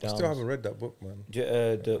wrestling I takedowns. still haven't read that book, man.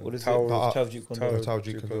 What is Tao- it? Tao Jeet Kune Do. Tao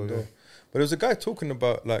Jeet Kune Do, yeah. But there was a guy talking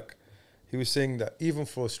about, like, he was saying that even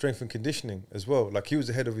for strength and conditioning as well, like he was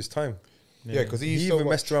ahead of his time. Yeah, because He even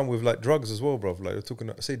messed around with like drugs as well, bro. Like we're talking,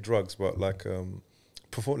 I say drugs, but like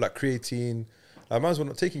like creatine. Like man's were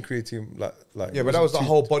not taking creatine, like Yeah, but that was the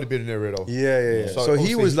whole bodybuilding area though. Yeah. So So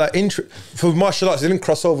he was like for martial arts. He didn't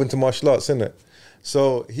cross over into martial arts, innit?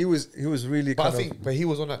 So he was really. But I kind think, but he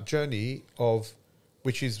was on that journey of,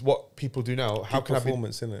 which is what people do now. How can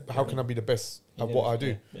performance, innit? How can I be the best at what I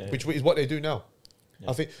do? Yeah. Which is what they do now.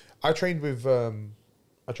 I think I trained with a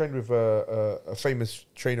famous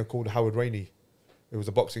trainer called Howard Rainey. He was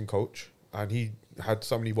a boxing coach, and he had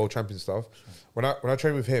so many world champion stuff. When I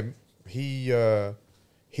trained with him, he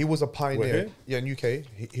was a pioneer. Yeah, in UK,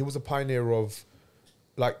 he was a pioneer of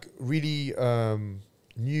like really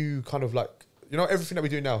new kind of like everything that we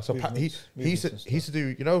do now. So he used to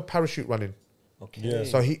do parachute running. Okay. Yeah.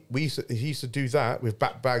 So he used to do that with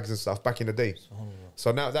bags and stuff back in the day.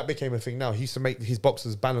 So now that became a thing. Now he used to make his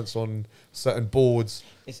boxers balance on certain boards.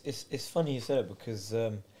 It's funny you said it because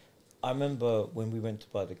I remember when we went to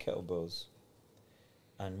buy the kettlebells,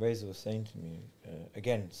 and Razor was saying to me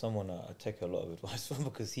again, someone I take a lot of advice from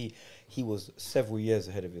because he was several years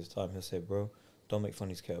ahead of his time. He'll say, "Bro, don't make fun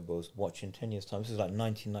of these kettlebells. Watch in 10 years' time." This is like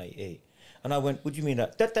 1998. And I went, "What do you mean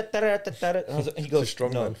that?" And he goes,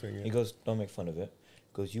 "No." Thing, yeah. He goes, "Don't make fun of it." He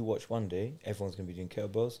goes, "You watch one day, everyone's going to be doing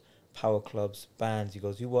kettlebells, power clubs, bands." He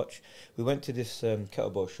goes, "You watch." We went to this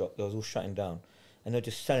kettlebell shop that was all shutting down. And they're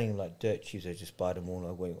just selling like dirt cheap. They just buy them all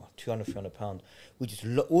away, 200, 300 pounds. We just,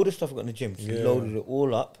 all the stuff we got in the gym, just loaded it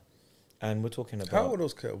all up. And we're talking about... How were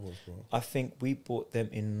those kettlebells, bro? I think we bought them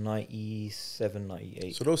in 97,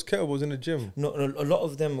 98. So those kettlebells in the gym? No, a lot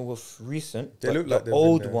of them were recent. They but look like the they've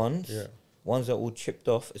old been there. ones, Yeah. ones that are all chipped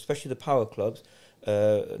off, especially the power clubs.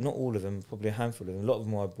 Not all of them, probably a handful of them. A lot of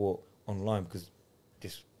them I bought online because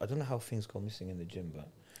I don't know how things go missing in the gym, but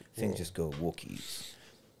things just go walkies.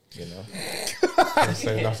 You know, Don't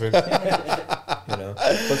say nothing. you know.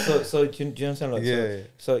 But so do you understand? Like, Yeah.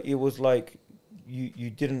 So it was like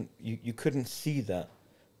you couldn't see that.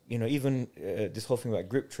 You know, even this whole thing about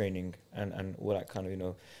grip training and all that kind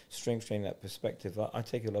of strength training, that perspective. I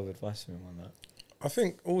take a lot of advice from him on that. I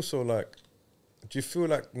think also like, do you feel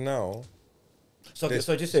like now? So just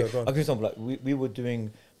say, I'll give you an example. Like we were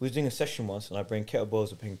doing a session once, and I bring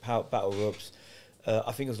kettlebells, I bring battle ropes.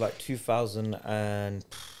 I think it was like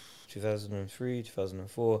 2003,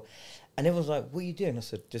 2004. And everyone was like, "What are you doing?" I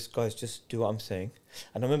said, "Just guys, just do what I'm saying."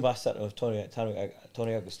 And I remember I sat with Tony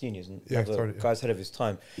Agostinius, and guy's ahead of his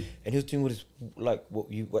time, and he was doing all this like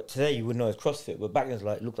what today you would know as CrossFit, but back then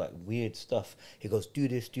it looked like weird stuff. He goes, "Do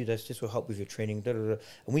this, this will help with your training." Da, da, da.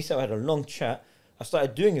 And we sat and had a long chat. I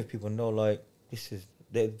started doing it with people, and they're like,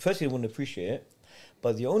 firstly they wouldn't appreciate it,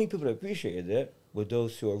 but the only people that appreciated it were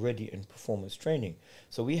those who are already in performance training.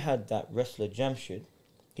 So we had that wrestler Jamshid.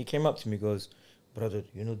 He came up to me, goes, "Brother,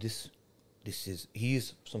 this is," he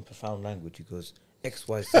used some profound language. He goes, "X,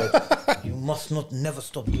 Y, Z, you must never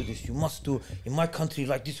stop doing this. You must do, in my country,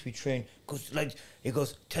 like this we train." He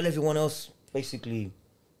goes, "Tell everyone else, basically,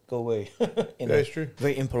 go away." It's true.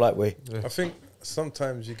 Very impolite way. I think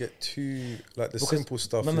sometimes you get too like the simple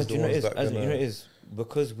stuff. Remember, Is the do you know ones it is? that You know it is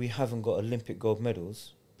because we haven't got Olympic gold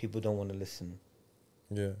medals. People don't want to listen.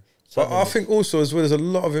 Yeah. So But I think also as well, there's a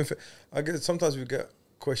lot of I get sometimes we get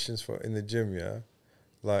questions in the gym, yeah.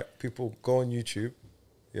 Like people go on YouTube,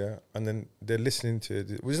 yeah, and then they're listening to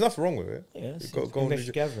it. There's nothing wrong with it. Yeah, it's Go on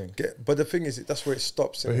information gathering. But the thing is, that's where it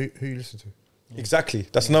stops. But innit? who you listen to? Exactly.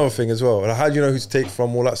 That's another thing as well. Like, how do you know who to take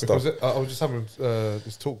from, all that stuff? Because I was just having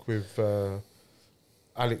this talk with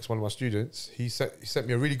Alex, one of my students. He sent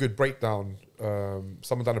me a really good breakdown.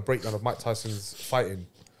 Someone done a breakdown of Mike Tyson's fighting.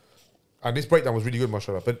 And this breakdown was really good,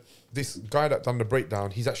 mashallah. But this guy that done the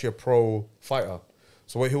breakdown, he's actually a pro fighter.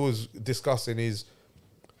 So what he was discussing is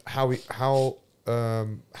how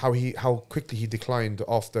quickly he declined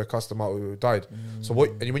after Customer died. So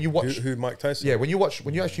when you watch who Mike Tyson? yeah, when you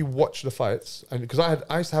actually watch the fights, and because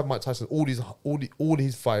I used to have Mike Tyson all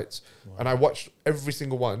his fights, and I watched every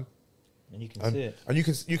single one, And you can see it. and you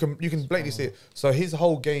can blatantly see it. So his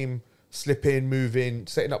whole game, slipping, moving,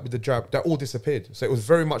 setting up with the jab, that all disappeared. So it was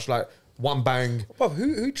very much like one bang. But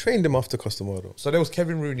who trained him after Customer though? So there was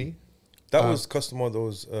Kevin Rooney. That was customer.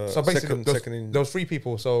 Those So basically, second in. there was 3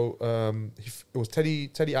 people. So it was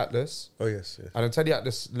Teddy Atlas, Oh yes, yes. and then Teddy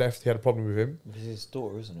Atlas left. He had a problem with him. It's his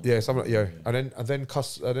daughter, isn't it? Yeah, and then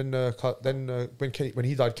when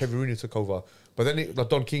he died, Kevin Rooney took over. But then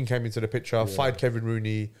Don King came into the picture, fired Kevin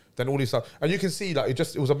Rooney. Then all this stuff, and you can see like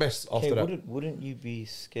it was a mess after that. Wouldn't you be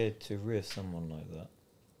scared to rear someone like that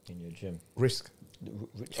in your gym? Risk.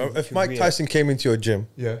 If Mike Tyson came into your gym,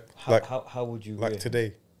 Yeah. How would you like rear?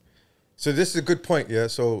 today. So this is a good point, yeah.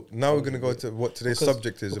 So now we're gonna go to what today's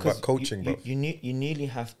subject is about coaching, bro. You nearly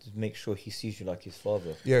have to make sure he sees you like his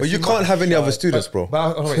father. Yeah, But you can't have any other students, bro.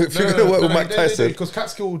 If you're gonna work with Mike Tyson, because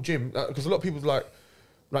Catskill Gym, because a lot of people like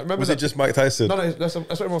remember was that it just Mike Tyson? No, that's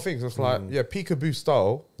what everyone thinks. It's like peekaboo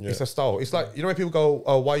style. Yeah. It's a style. It's like when people go,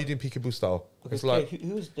 "Oh, why are you doing peekaboo style?" Because It's like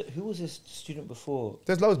who was his student before?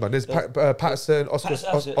 there's loads, man. There's Patterson,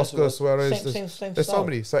 Oscar Suarez. Same There's so style.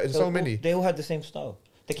 many. So many. They all had the same style.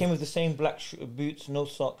 They came with the same black boots, no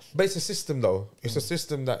socks. But it's a system, though. It's a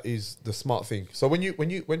system that is the smart thing. So when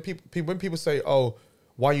people say, "Oh,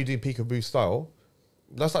 why are you doing peekaboo style?"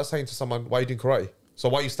 That's like saying to someone, "Why are you doing karate?" So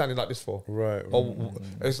why are you standing like this for? Right. Or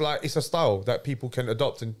it's like it's a style that people can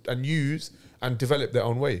adopt and use and develop their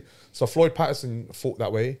own way. So Floyd Patterson fought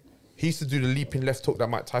that way. He used to do the leaping left hook that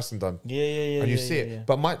Mike Tyson done. Yeah. And you see it.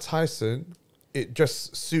 But Mike Tyson, it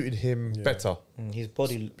just suited him better. His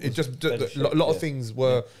body. It just a lot of things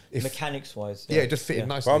were mechanics wise. Yeah, it just fitted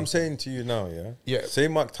nicely. But I'm saying to you now, Yeah. Say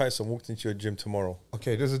Mike Tyson walked into your gym tomorrow.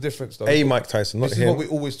 Okay, there's a difference though. Mike Tyson, not this him. is what we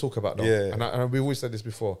always talk about though. Yeah. And we always said this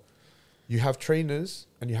before. You have trainers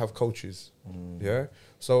and you have coaches. Yeah.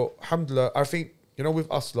 So alhamdulillah, I think, with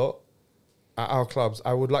us lot at our clubs,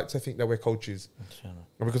 I would like to think that we're coaches.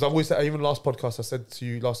 Because I've always said, even last podcast, I said to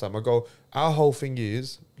you last time, I go, our whole thing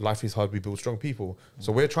is life is hard, we build strong people.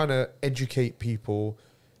 So we're trying to educate people,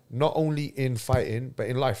 not only in fighting, but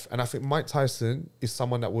in life. And I think Mike Tyson is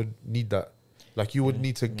someone that would need that. Like you would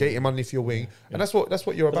need to get him underneath your wing, and that's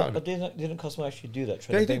what you're about. But didn't Cosmo actually do that?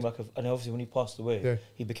 Yeah, he bring did. back and obviously when he passed away,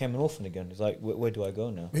 he became an orphan again. He's like, where do I go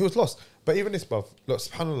now? He was lost. But even this, bruv, look,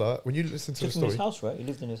 subhanAllah, when you listen to the Took him story, in his house, right? He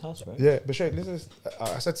lived in his house, right? yeah. But Sheikh, listen,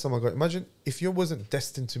 I said to someone, imagine if you wasn't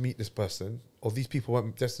destined to meet this person, or these people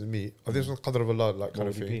weren't destined to meet, or this was qadr of Allah, like kind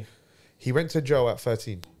of thing. He went to jail at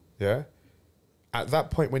 13. Yeah. At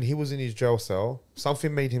that point, when he was in his jail cell,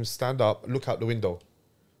 something made him stand up, look out the window.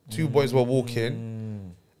 2 boys were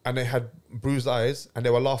walking. And they had bruised eyes and they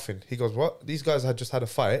were laughing. He goes, what? These guys had just had a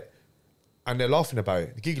fight and they're laughing about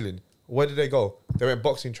it, giggling. Where did they go? They went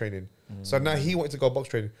boxing training. So now he wanted to go box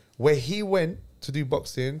training. Where he went to do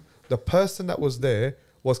boxing, the person that was there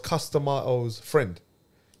was Customato's friend.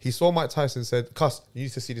 He saw Mike Tyson, said, Cus, you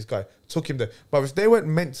need to see this guy. Took him there. But if they weren't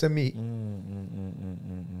meant to meet,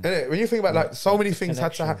 innit? When you think about like so many things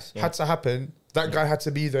had to happen, that guy had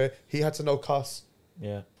to be there. He had to know Cus.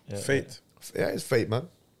 Yeah. Fate. Yeah, it's fate, man.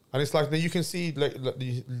 And it's like you can see like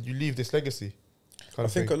you leave this legacy. I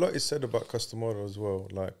think a lot is said about Customado as well.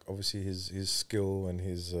 Like obviously his skill and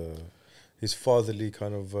his fatherly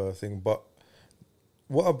kind of thing. But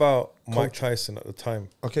what about Mike Tyson at the time?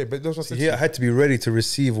 Okay, but those He had to be ready to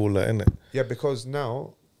receive all that, innit? Yeah, because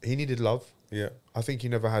now he needed love. Yeah. I think he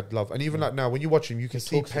never had love. And even like now, when you watch him, you can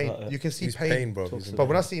see pain. You can see He's pain. bro. But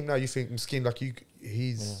when I see him now, you think skin like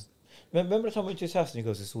he's. Remember the time we went to his house and he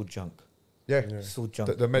goes, it's all junk. Yeah. It's all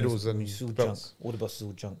junk. The medals and it's all junk. belts. All the bus is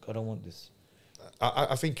all junk. I don't want this.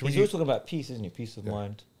 I think He's always talking about peace, isn't he? Peace of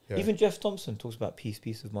mind. Yeah. Even Jeff Thompson talks about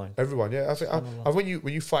peace of mind. Everyone, yeah. I think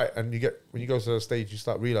when you fight and when you go to the stage, you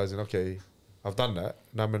start realizing, okay, I've done that.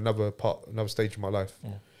 Now I'm another stage of my life. Yeah.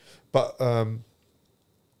 But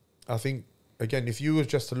I think again, if you were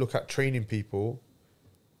just to look at training people,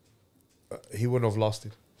 he wouldn't have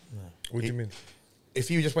lasted. No. What do you mean? If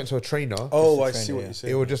you just went to a trainer, I see what you're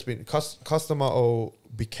saying. it would just be Customado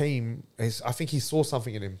became. I think he saw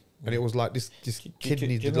something in him, and it was like this kid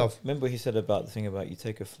needed love. Remember he said about the thing about you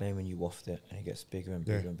take a flame and you waft it, and it gets bigger and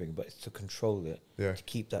bigger and bigger. But it's to control it, to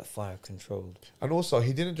keep that fire controlled. And also,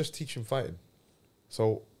 he didn't just teach him fighting.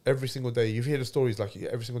 So every single day, you hear the stories like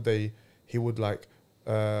every single day he would like,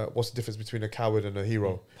 what's the difference between a coward and a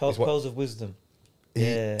hero? Pearls of wisdom.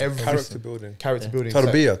 Character building.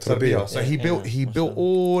 Tarbiyah. So he built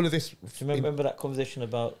all of this. Do you remember that conversation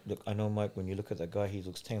about, look, I know Mike, when you look at that guy, he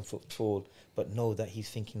looks 10 foot tall, but know that he's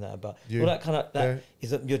thinking that about you. All that kind of,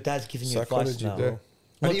 is that your dad's giving you advice now. Yeah.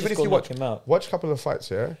 And even if you watch a couple of fights,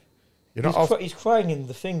 he's crying in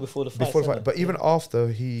the thing before the fight. But even after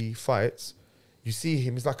he fights, you see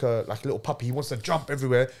him, he's like a little puppy. He wants to jump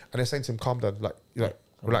everywhere, and they're saying to him, calm down, like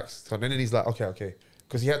relax. And then he's like, okay.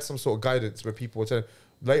 Because he had some sort of guidance where people were telling,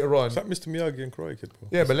 later on, It's like Mr. Miyagi and Karate Kid, bro.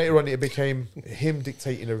 yeah, but later on it became him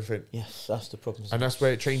dictating everything, Yes, that's the problem. and that's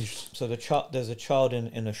where it changed. So there's a child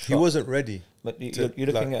in a shop. He wasn't ready. But to, you're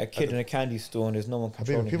looking like, at a kid in a candy store and there's no one I mean,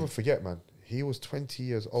 controlling people him. forget, man. He was 20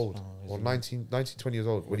 years old, or 19, 20 years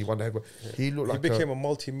old when he won the heavyweight. He looked He like became a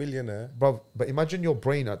multi-millionaire. bro. But imagine your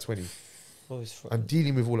brain at 20 and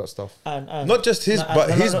dealing with all that stuff. And Not just his,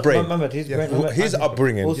 but his brain. Remember, his Yeah. brain. Remember, His and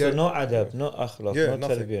upbringing. Also, Yeah. no adab, no akhlaq, Yeah, no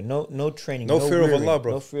nothing. tarbiyah, no training, No fear of rearing, Allah,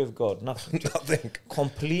 bro. no fear of God, nothing. Nothing.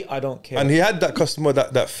 Complete, I don't care. And he had that customer,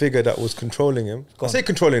 that figure that was controlling him. I say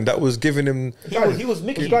controlling, that was giving him... he was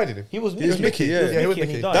Mickey. He guided him. He was He was Mickey, yeah. Yeah, he was and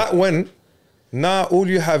he Mickey. died. That when, now all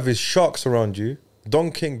you have is sharks around you.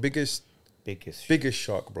 Don King, biggest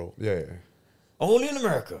shark, bro. Yeah. Only in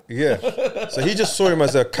America. Yeah. So he just saw him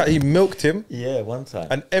as a cat. He milked him Yeah, one time.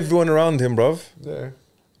 and everyone around him, bruv. Yeah.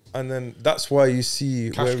 And then that's why you see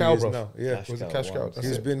Cash where cow, he is bruv. now. Yeah. Cash Was a cow, cash wow. cow. That's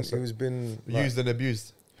He's it. been, That's he it. was been Used and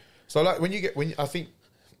abused. So like when you get when you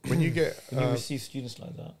get When you receive students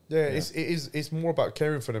like that. yeah, it's more about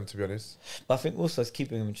caring for them, to be honest. But I think also it's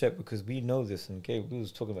keeping them in check because we know this, and Gabe, we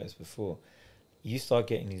was talking about this before. You start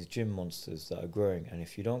getting these gym monsters that are growing, and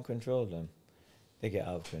if you don't control them, they get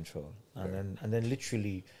out of control, and then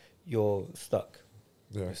literally you're stuck.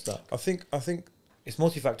 Yeah. You're stuck. I think It's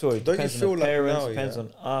multifactorial. It Don't you depends feel on the like parents, now, depends yeah.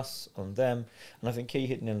 on us, on them, and I think Kay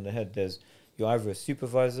hitting it on the head. You're either a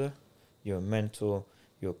supervisor, you're a mentor,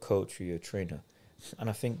 you're a coach, or you're a trainer, and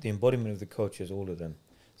I think the embodiment of the coach is all of them.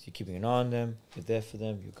 So you're keeping an eye on them, you're there for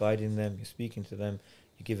them, you're guiding them, you're speaking to them,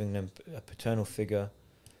 you're giving them a paternal figure,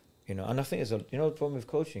 and I think the problem with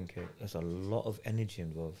coaching, Kay, there's a lot of energy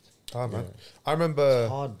involved. Ah, man. Yeah. I remember, It's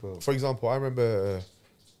hard, bro. for example,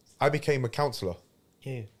 I became a counsellor.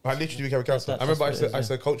 Yeah, I literally became a counsellor. I That's remember I what it is,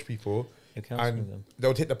 used to coach people, you're counseling and them. they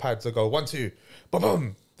would hit the pads. They go 1, 2, boom,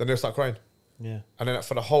 boom. Then they'll start crying. Yeah, And then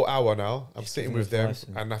for the whole hour now, I'm Just sitting give them with them advice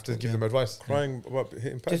and I have to give yeah. them advice. crying about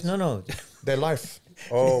hitting pads. just no. Their life.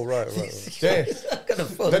 Oh, right. Yeah.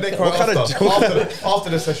 Then they cry What kind of after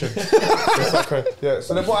the session. They start crying. Yeah.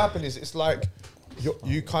 So then what happened is it's like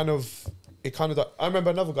you kind of like, I remember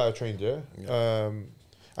another guy I trained, and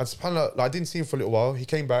subhanAllah, like, I didn't see him for a little while. He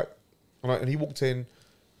came back and he walked in,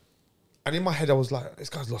 and in my head I was like, this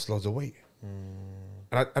guy's lost loads of weight.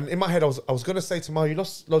 And in my head I was gonna say to Mo, you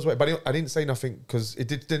lost loads of weight, but I didn't say nothing because it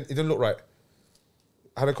didn't look right.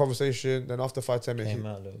 I had a conversation, then after 5-10 minutes, Came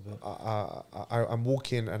out a little bit. I'm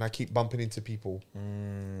walking and I keep bumping into people.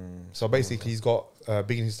 So basically, he's got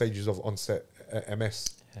beginning stages of onset MS.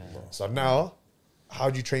 Yeah. So now, how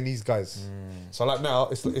do you train these guys? So like now,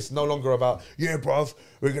 it's no longer about, yeah, bruv,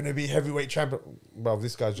 we're gonna be heavyweight champion. Bruv,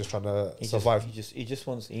 this guy's just trying to survive. He just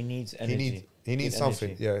wants. He needs energy. He needs something.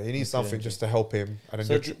 energy. Yeah, he needs Good something energy. just to help him. And then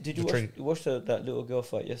So you're did you watch that little girl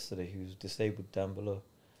fight yesterday who was disabled down below?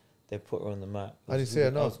 They put her on the mat. I didn't see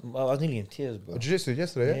it, no. I was nearly in tears, bro. Jiu-jitsu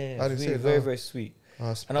yesterday, yeah? I didn't see it. Very, no. very sweet.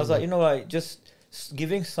 Ah, And I was like, like, just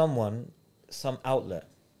giving someone some outlet.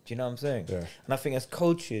 Do you know what I'm saying? Yeah. And I think as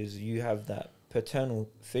coaches, you have that paternal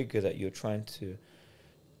figure that you're trying to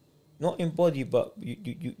not embody, but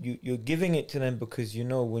you're giving it to them because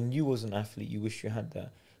when you was an athlete, you wish you had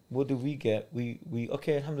that. What do we get? We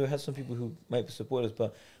okay, alhamdulillah, had some people who might support us,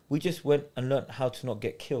 but we just went and learned how to not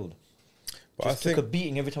get killed. But Just took a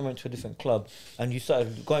beating every time I went to a different club, and you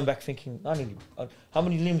started going back thinking, how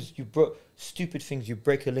many limbs you broke? Stupid things. You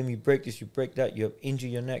break a limb, you break this, you break that, you injure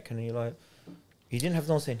your neck, and you're like, you didn't have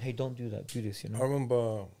no saying, hey, don't do that, do this. I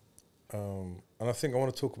remember, and I think I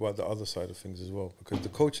want to talk about the other side of things as well, because the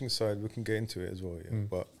coaching side, we can get into it as well, yeah.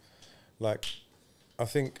 But like, I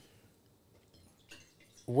think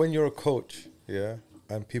when you're a coach, yeah,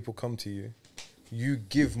 and people come to you, you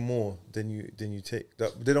give more than you take.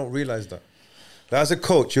 That they don't realize that. As a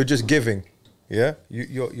coach, you're just giving, yeah.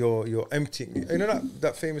 You're emptying. You know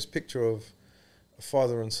that famous picture of a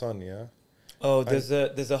father and son, yeah. Oh, there's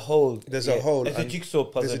a hole. There's a hole. There's a jigsaw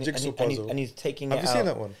puzzle. There's a jigsaw puzzle. And he's taking it out. Have you seen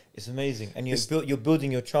that one? It's amazing. And you're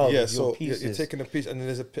building your child Yeah, with your so pieces. you're taking a piece, and then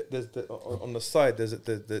on the side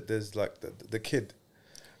there's like the kid,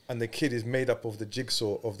 and the kid is made up of the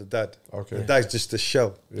jigsaw of the dad. Okay. The dad's just a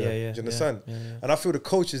shell. Yeah. Do you understand? Yeah. And I feel the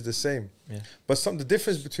coach is the same. Yeah. But the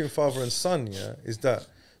difference between father and son, yeah, is that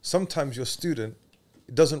sometimes your student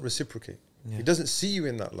doesn't reciprocate. Yeah. He doesn't see you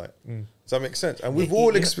in that light. Does that make sense? And we've You-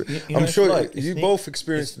 all you experienced. know I'm it's sure like- you it's both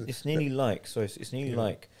experienced. It's nearly like it's nearly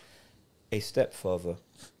like a stepfather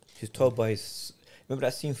who's told by his. Remember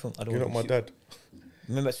that scene from? I don't You're want not my to dad.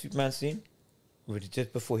 Remember that Superman scene?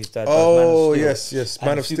 Just before his dad. Oh does Man of Steel. yes,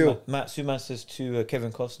 Man of Steel. Superman says to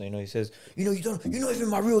Kevin Costner, he says, you're not even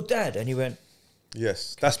my real dad, and he went.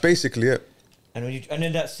 Yes, that's basically it. And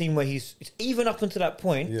then that scene where it's even up until that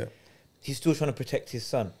point, Yeah. he's still trying to protect his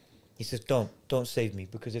son. He says, don't save me,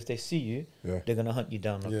 because if they see you, they're gonna hunt you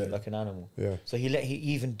down like an animal. Yeah. So he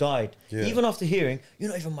even died. Yeah. Even after hearing, you're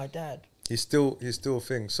not even my dad. He's still a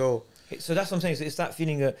thing. So that's what I'm saying. So it's that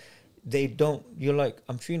feeling that they don't. You're like,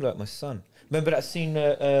 I'm treating you like my son. Remember that scene,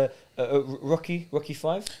 Rocky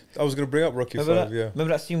 5? I was gonna bring up Rocky 5. Yeah.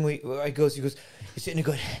 Remember that scene where he goes, he's sitting there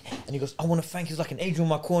going, and he goes, I want to thank you. He's like an angel in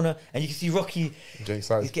my corner, and you can see Rocky. He's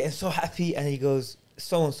getting so happy, and he goes,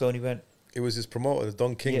 so and so, and he went. It was his promoter, the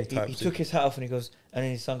Don King type. He took his hat off, and he goes, and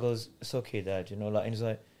then his son goes, "It's okay, Dad," you know, like, and he's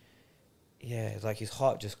like, yeah, it's like his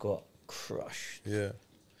heart just got crushed. Yeah.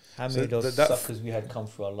 How many of those suckers we had come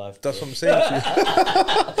through our life? That's what I'm saying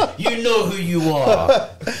to you. You know who you are.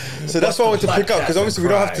 So that's what I want to pick up, because obviously we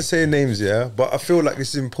don't have to say names, yeah. But I feel like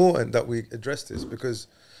this is important that we address this, because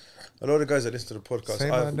a lot of the guys that listen to the podcast, say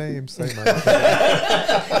my name,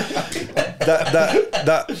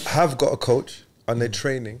 that have got a coach and they're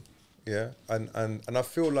training, yeah. And I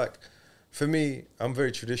feel like, for me, I'm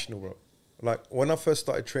very traditional, bro. Like when I first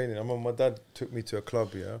started training, I remember my dad took me to a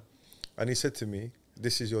club, yeah, and he said to me,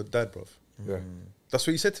 "This is your dad, bro." Yeah. That's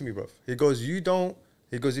what he said to me, bro. He goes,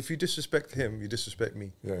 if you disrespect him, you disrespect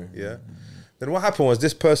me. Yeah. Then what happened was,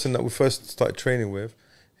 this person that we first started training with,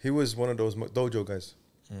 he was one of those dojo guys.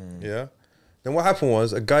 Yeah. Then what happened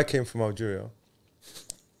was, a guy came from Algeria,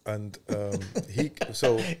 and he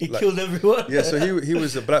killed everyone. Yeah. So he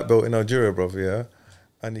was a black belt in Algeria, bro. Yeah.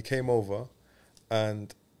 And he came over,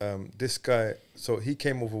 and this guy, so he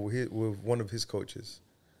came over with one of his coaches,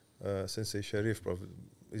 Sensei Sharif, bro.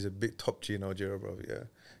 He's a big top G in Algeria, bro. Yeah,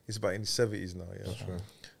 he's about in his 70s now. Yeah, Sure.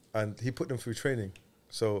 And he put them through training.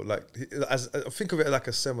 So like, think of it like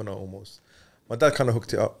a seminar almost. My dad kind of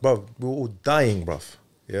hooked it up, bro. We were all dying, bro.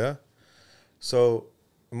 Yeah. So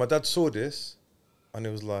my dad saw this, and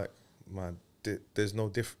it was like, man, there's no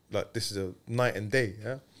like, this is a night and day.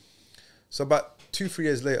 Yeah. So about 2-3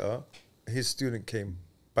 years later, his student came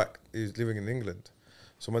back. He's living in England.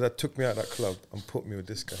 So my dad took me out of that club and put me with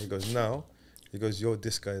this guy. He goes,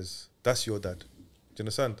 that's your dad. Do you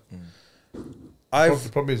understand? The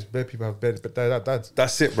problem is, bad people have bad, but they're dads.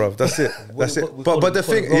 That's it, bro. That's it. That's it. But the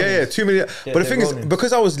thing, 2 million. But the thing is,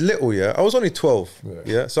 because I was little, yeah, I was only 12.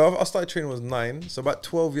 Yeah. So I started training when I was 9. So about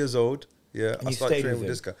 12 years old, yeah, I started training with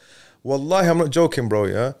this guy. Wallahi, I'm not joking, bro.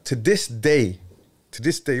 Yeah. To this day,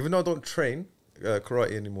 even though I don't train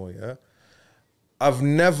karate anymore, yeah, I've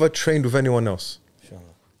never trained with anyone else.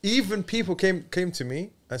 Even people came to me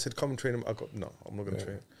and said, "Come and train him." I go, "No, I'm not going to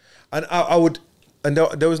train." And I would, and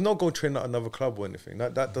there was no go train at another club or anything.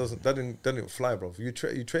 That didn't fly, bro. You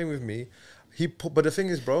train with me. But the thing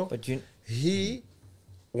is, bro,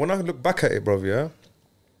 when I look back at it, bro, yeah,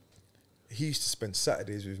 he used to spend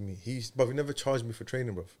Saturdays with me. He never charged me for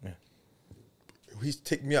training, bro. Yeah. He used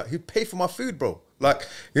to take me out. He'd pay for my food, bro. Like,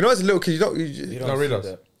 you know, as a little kid, you don't realize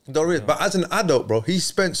that. Don't realize. But as an adult, bro, he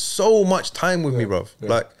spent so much time with me, bro. Yeah.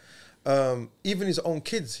 Like, even his own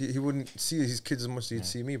kids, he wouldn't see his kids as much as he'd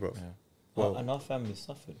see me, bro. Yeah. Well, and our family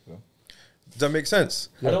suffered, bro. Does that make sense?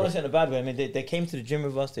 I don't want to say it in a bad way. I mean, they came to the gym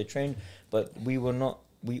with us, they trained, but we were not.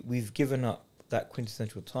 We've given up that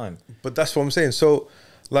quintessential time. But that's what I'm saying. So,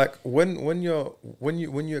 like, when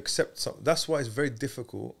you accept something, that's why it's very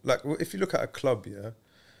difficult. Like, if you look at a club, yeah,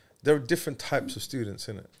 there are different types of students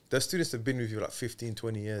in it. There are students that have been with you like 15,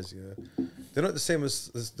 20 years, yeah. They're not the same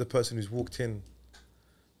as the person who's walked in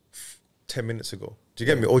 10 minutes ago. Do you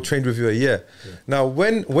get me? Or trained with you a year. Yeah. Now,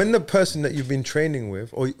 when the person that you've been training with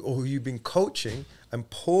or who you've been coaching and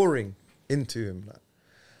pouring into him, like,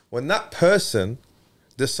 when that person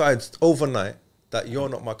decides overnight that you're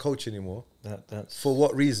not my coach anymore, that's for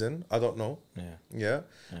what reason, I don't know. Yeah.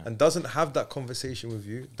 And doesn't have that conversation with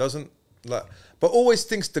you, but always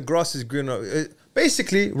thinks the grass is greener.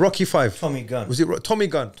 Basically, Rocky 5. Tommy Gunn. Was it Tommy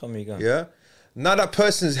Gunn? Tommy Gunn. Yeah. Now that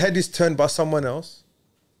person's head is turned by someone else.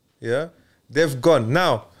 Yeah. They've gone.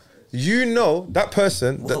 Now, you know that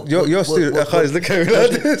person, your student, Khalid, look at me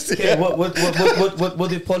like this. Yeah. What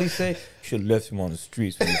did Polly say? Should have left him on the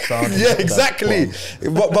streets when he found him. Yeah, exactly.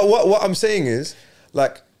 But what I'm saying is,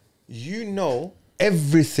 like, you know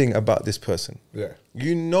everything about this person. Yeah.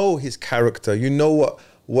 You know his character. You know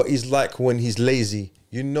what he's like when he's lazy.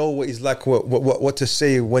 You know what he's like, what to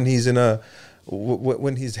say when he's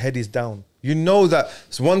when his head is down. You know that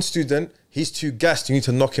one student, he's too gassed, you need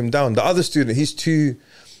to knock him down. The other student, he's too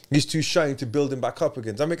shy, you need to build him back up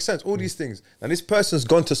again. Does that make sense? All these things. And this person's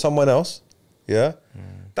gone to someone else, yeah?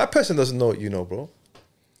 That person doesn't know what you know, bro.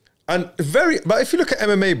 But if you look at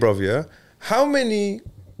MMA, bro, yeah,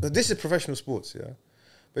 this is professional sports, yeah?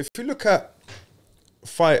 But if you look at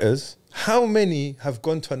fighters, how many have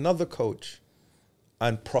gone to another coach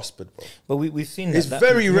and prospered, bro. But we've seen It's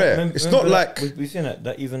very rare. It's not like we've seen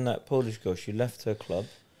that even that Polish girl, she left her club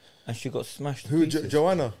and she got smashed. who to pieces.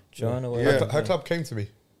 Joanna. Joanna. Yeah. Her club came to me.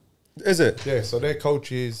 Is it? Yeah, so their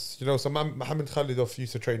coaches, you know, so Mohammed Khalidov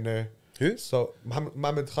used to train there. Who? So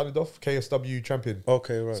Mohammed Khalidov, KSW champion.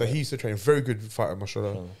 Okay, right. So he used to train, very good fighter,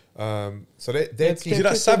 mashallah. So their team. You see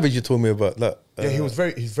that Savage you told me about? Like, Yeah, he's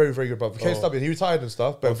very good, bro. KSW, he retired and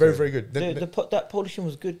stuff, but very good. That Polish team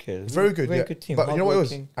was good, kid. Very good, very yeah. good team. But you know what it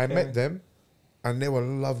was? Hardworking, I met caring. them, and they were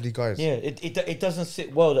lovely guys. Yeah, it doesn't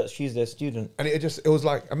sit well that she's their student. And it was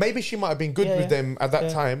like, and maybe she might have been good Yeah, with them at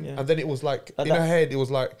that time, yeah. and then it was like At in her that- head, it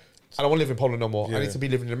was like, I don't want to live in Poland no more. I Yeah. need to be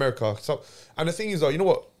living in America. So, and the thing is, though, you know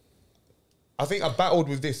what? I think I battled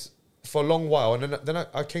with this for a long while, and then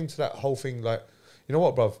I came to that whole thing like, you know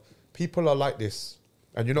what, bruv? People are like this,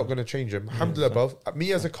 and you're not going to change them. Alhamdulillah, bruv.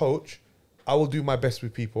 Me as a coach, I will do my best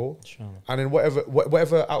with people, Inshallah. and then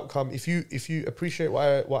whatever outcome, if you appreciate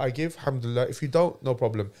what I give, alhamdulillah. If you don't, no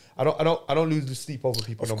problem. I don't lose the sleep over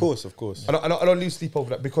people. of course. I don't lose sleep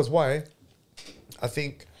over that, because why? I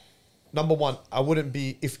think number one, I wouldn't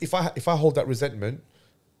be if I hold that resentment,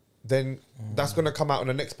 then that's gonna come out on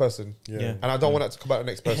the next person. Yeah. And I don't want that to come out on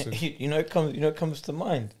the next person. you know, it comes to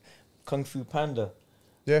mind. Kung Fu Panda.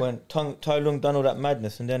 Yeah. When Tai Lung done all that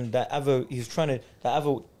madness, and then he was trying to,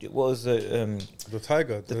 what was The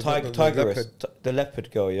tiger. the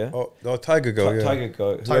leopard girl, yeah? Oh, tiger girl. Yeah. Tiger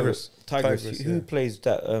girl. Tigress. Tigress. Who yeah. plays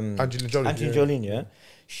that? Angelina Jolie. Angelina Jolie, yeah?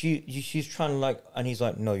 She's trying to like, and he's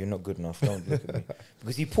like, no, you're not good enough. Don't look at me.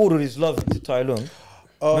 Because he poured all his love into Tai Lung.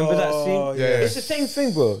 Remember that scene? yeah. It's the same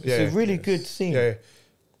thing, bro. It's a really good scene. Yeah.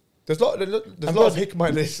 There's a lot of hikmah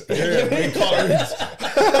in this. In cartoons.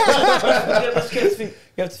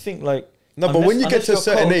 You have to think like. No, but when you get unless to a you're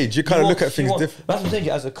certain coach, age, you kind of want- look at things want- different. That's what I'm saying.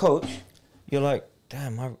 As a coach, you're like,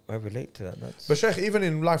 damn, I relate to that. That's But Sheikh, even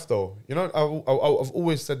in life though, you know, I've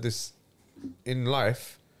always said this in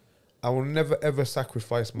life. I will never ever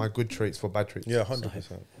sacrifice my good traits for bad traits. Yeah,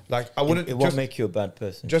 100%. Like I wouldn't. it won't make you a bad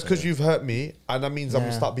person. Just because so. you've hurt me, and that means I'm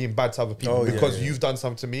gonna Nah. start being bad to other people Oh, yeah, because yeah. you've done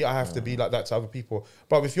something to me. I have to be like that to other people.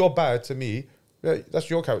 But if you're bad to me, yeah, that's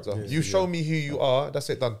your character. You show me who you are. That's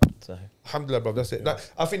it. Done. So, Alhamdulillah, bro. That's it.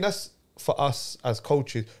 I think that's for us as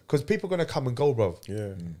coaches, because people are gonna come and go, bro.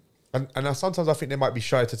 Yeah. And sometimes I think they might be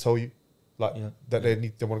shy to tell you, like that they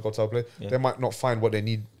want to go to a place. Yeah. They might not find what they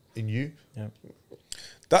need in you. yeah.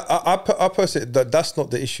 That I personally that's not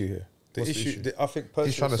the issue here. The What's the issue, issue? I think He's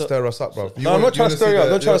personally. trying to stir us up, bro. No, I'm not trying to stir you up.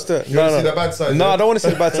 Don't try to stir. You want to see the bad side? No, yeah? I don't want to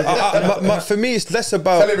see the bad side. For me, it's less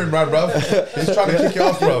about. Tell him, bro. He's trying to kick you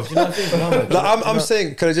off, bro. You know, I think Mohammed, Like, I'm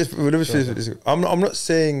saying, can I just? Let me finish this. I'm not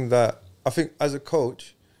saying that. I think as a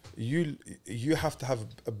coach, you have to have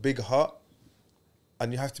a big heart,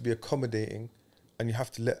 and you have to be accommodating, and you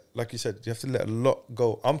have to let, like you said, you have to let a lot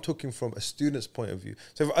go. I'm talking from a student's point of view.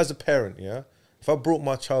 So as a parent, if I brought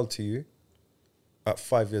my child to you at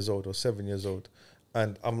 5 years old or 7 years old,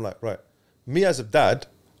 and I'm like, right, me as a dad,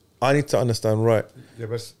 I need to understand, right, Yeah,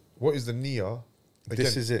 but what is the niyyah?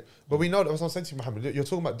 this is it. But we know that. That's what I'm saying to you, Mohammed. You're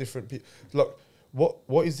talking about different people. Look,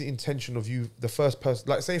 what is the intention of you? The first person,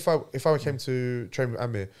 like, say if I came to train with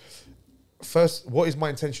Amir, first, what is my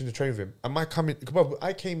intention to train with him? Am I coming? Bro,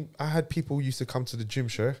 I had people who used to come to the gym,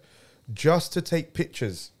 Sheikh, just to take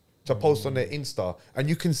pictures to post on their Insta, and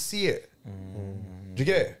you can see it. Do you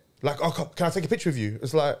get it? Like, oh, can I take a picture of you?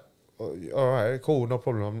 It's like, oh, all right, cool, no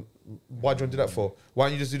problem. Why do you want to do that for? Why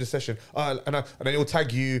don't you just do the session? And then it'll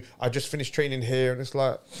tag you. I just finished training here, and it's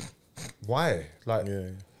like, why? Like, Yeah. do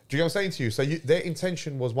you get what I'm saying to you? So their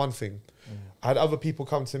intention was one thing. I had other people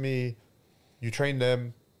come to me. You train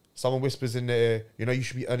them. Someone whispers in their ear, you know, you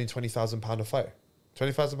should be earning £20,000 a fight.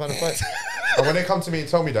 £20,000 a fight. And when they come to me and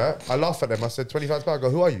tell me that, I laugh at them. I said, £20,000. I go,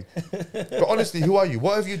 who are you? But honestly, who are you?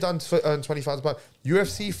 What have you done to earn £20,000?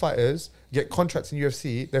 UFC fighters get contracts in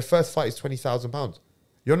UFC. Their first fight is £20,000.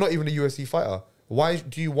 You're not even a UFC fighter. Why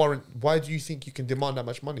do you think you can demand that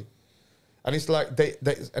much money? And it's like,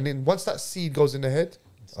 and then once that seed goes in the head,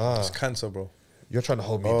 It's cancer, bro. you're trying to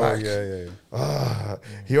hold me Oh, back. yeah.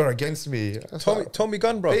 You're against me. That's like- Tommy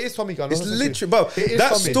Gunn, bro. It is Tommy Gunn. It's honestly. literally, bro. It is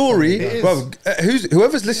That Tommy. story, It is. bro.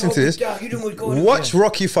 Whoever's listening to this, watch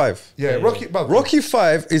Rocky 5. Yeah, Rocky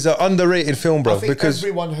 5 is an underrated film, bro. I think Because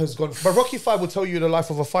everyone has gone. But Rocky 5 will tell you the life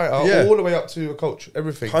of a fighter, Yeah. all the way up to a coach,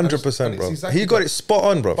 everything. 100%, And bro. it's exactly He got that. it spot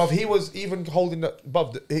on, bro. But he was even holding the.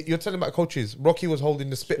 But you're telling about coaches. Rocky was holding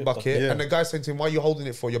the spit bucket, Yeah. and the guy saying to him, "Why are you holding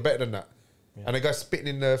it for? You're better than that." And the guy's spitting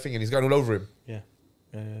in the thing, and he's going all over him. Yeah.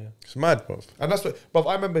 It's mad, bro. And that's what. But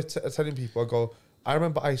I remember telling people, I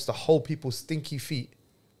remember I used to hold people's stinky feet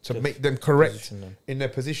to make them correct position them. in their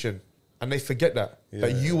position, and they forget that Yeah.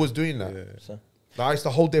 you was doing that. Yeah. So, Like, I used to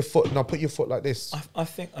hold their foot, now put your foot like this. I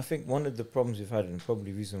think one of the problems we've had, and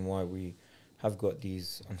probably reason why we have got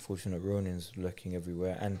these unfortunate Ronins lurking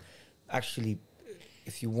everywhere, and actually,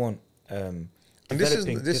 if you want, and this is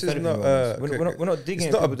not we're not digging.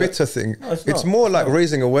 It's not a bitter thing. No, it's more like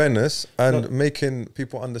raising awareness and making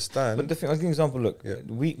people understand. But the thing, I'll give you an example. Look, Yeah.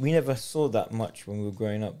 we never saw that much when we were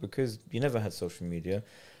growing up because you never had social media.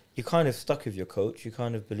 You kind of stuck with your coach. You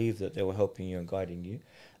kind of believed that they were helping you and guiding you,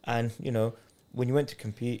 and you know. When you went to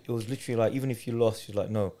compete, it was literally like, even if you lost, you're like,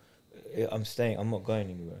 no, I'm staying. I'm not going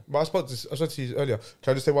anywhere. But I spoke to you earlier.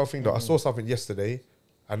 Can I just say one thing though? I saw something yesterday,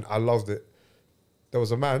 and I loved it. There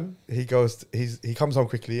was a man. He comes home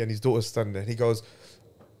quickly, and his daughter's standing there. And he goes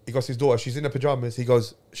to his daughter. She's in her pajamas. He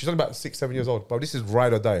goes, she's only about 6, 7 years old. But this is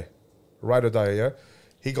ride or die, yeah.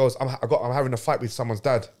 He goes, I'm having a fight with someone's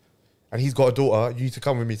dad, and he's got a daughter. You need to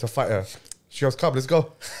come with me to fight her. She goes, come, let's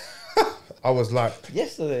go. I was like,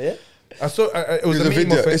 Yesterday, yeah. I saw it was a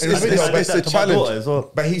video. It's a challenge as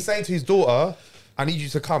well. But he's saying to his daughter, I need you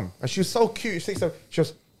to come. And she was so cute. She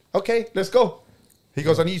goes, okay, let's go. He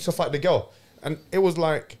goes, I need you to fight the girl. And it was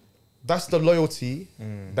like, that's the loyalty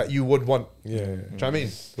that you would want. Yeah. Do you know what I mean?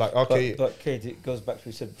 Like, okay. But Kate, it goes back to what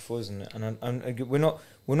we said before, isn't it? And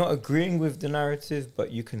we're not agreeing with the narrative,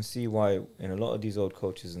 but you can see why in a lot of these old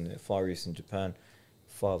cultures in the Far East and Japan,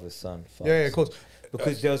 father, son. Yeah, of course.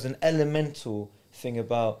 Because there was an elemental thing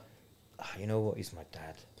about, you know what, he's my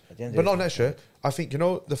dad. At the end But of not the that shit. I think, you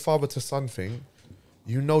know, the father to son thing,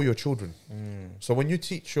 you know your children. So when you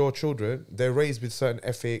teach your children, they're raised with certain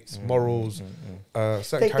ethics, morals,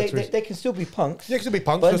 certain characteristics. they can still be punks. Yeah, it could be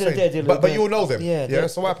punks, But end of the day, but you'll know them. Yeah,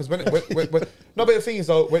 So what happens when no, but the thing is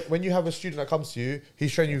though, when you have a student that comes to you,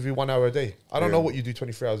 he's training with you 1 hour a day. I don't know what you do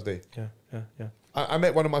 23 hours a day. Yeah. I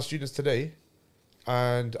met one of my students today,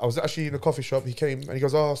 and I was actually in a coffee shop. He came and he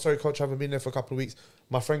goes, "Oh, sorry, coach, I haven't been there for a couple of weeks.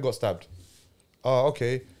 My friend got stabbed." Oh,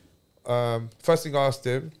 okay. First thing I asked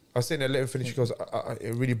him, I was sitting there, let him finish. He goes,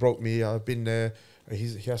 "It really broke me. I've been there.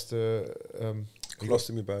 He has to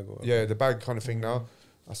colostomy bag. Or yeah, the bag kind of thing now."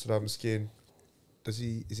 I said, "I'm skiing. Is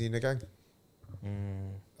he in a gang?"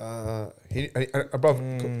 I've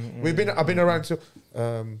been around to.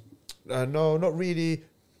 No, not really.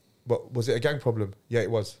 But was it a gang problem? Yeah,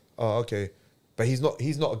 it was. Oh, okay. But he's not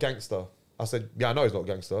a gangster. I said, yeah, I know he's not a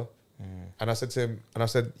gangster. And I said to him,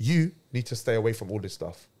 you need to stay away from all this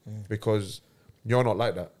stuff because you're not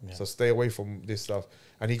like that. So stay away from this stuff.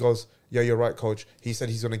 And he goes, yeah, you're right, coach. He said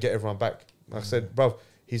he's going to get everyone back. I said, bruv,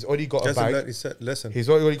 he's already got a bag. He's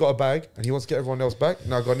already got a bag and he wants to get everyone else back.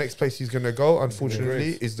 Now I go, next place he's going to go,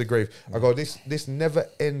 unfortunately, is the grave. I go, this never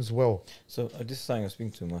ends well. So this is something I was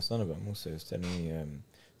speaking to my son about. Also, he was telling me,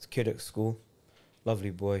 this kid at school, lovely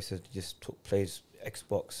boy, said just plays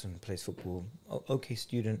Xbox and plays football. Okay,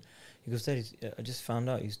 student. He goes, Dad, I just found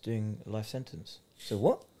out he's doing a life sentence. So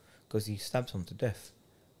what? Because he stabbed someone to death.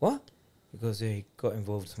 What? Because he got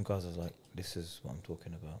involved with some guys. I was like, this is what I'm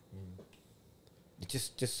talking about. It's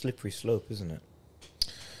just slippery slope, isn't it?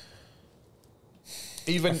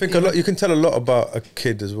 I think you can tell a lot about a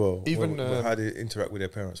kid as well. Even how they interact with their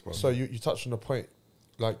parents, bro. So you touched on a point.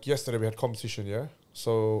 Like yesterday we had competition, yeah?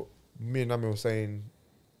 So me and Amir were saying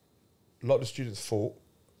a lot of the students thought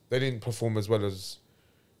they didn't perform as well as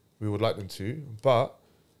we would like them to, but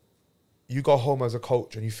you go home as a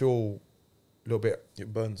coach and you feel a little bit...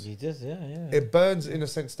 It burns. He does, yeah. It burns in a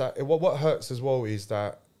sense that... What hurts as well is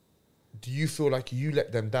that do you feel like you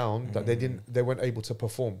let them down, that they weren't able to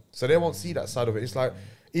perform? So they won't see that side of it. It's like,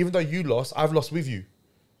 even though you lost, I've lost with you.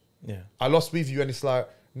 Yeah. I lost with you and it's like,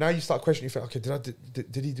 now you start questioning, you think, okay,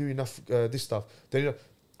 did he do enough this stuff?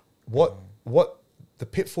 What the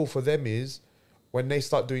pitfall for them is when they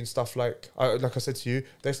start doing stuff like I said to you,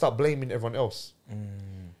 they start blaming everyone else.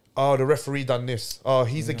 Oh, the referee done this. Oh,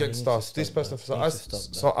 he's against us. This person. I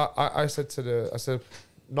said,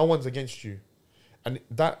 no one's against you, and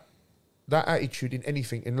that attitude in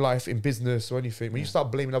anything in life, in business or anything, when you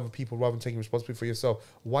start blaming other people rather than taking responsibility for yourself,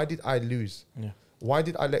 why did I lose? Why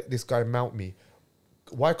did I let this guy mount me?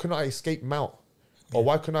 Why couldn't I escape mount? Or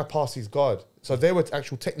why couldn't I pass his guard? So there were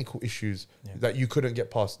actual technical issues that you couldn't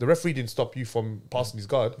get past. The referee didn't stop you from passing his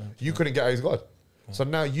guard. You couldn't get at his guard. So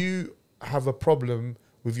now you have a problem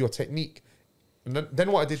with your technique. And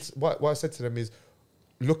then what I said to them is,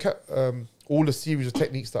 look at all the series of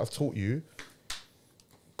techniques that I've taught you.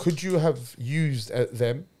 Could you have used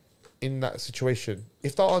them in that situation?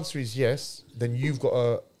 If the answer is yes, then you've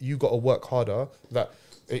got to work harder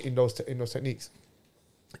in those techniques.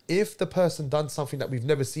 If the person done something that we've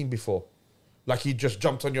never seen before, like he just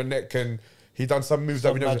jumped on your neck and he done some moves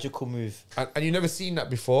that we never... magical move. And you never seen that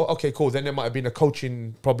before, okay, cool, then there might have been a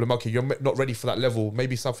coaching problem. Okay, you're not ready for that level.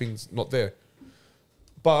 Maybe something's not there.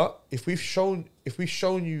 But if we've shown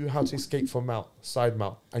you how to escape from mount, side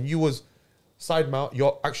mount, and you was side mount,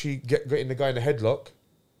 you're actually getting the guy in a headlock,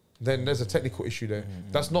 then there's a technical issue there.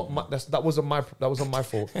 That's not my, that wasn't my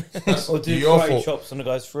fault. That's Or doing your karate fault. chops on the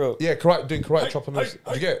guy's throat. Yeah, doing karate chop on those.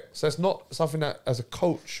 You get it? So it's not something that as a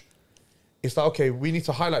coach, it's like, okay, we need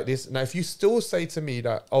to highlight this. Now, if you still say to me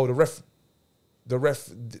that, oh, the ref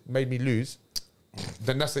made me lose,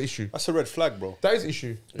 then that's the issue. That's a red flag, bro. That is the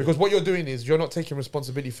issue. Because what you're doing is you're not taking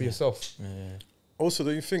responsibility for yourself. Also,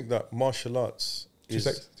 do you think that martial arts is...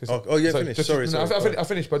 Two seconds. Oh, yeah, finish. Sorry. I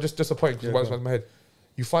finished, but just a point, because what's in my head.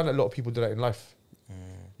 You find a lot of people do that in life.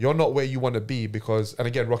 You're not where you want to be because, and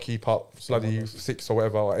again, Rocky Part bloody 6 or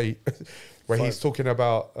whatever, or 8, where he's talking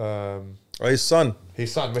about his son.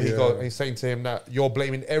 Where he's saying to him that you're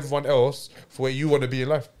blaming everyone else for where you want to be in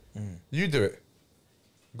life. You do it.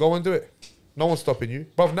 Go and do it. No one's stopping you.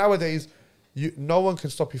 But nowadays, no one can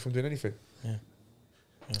stop you from doing anything.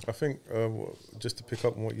 I think, just to pick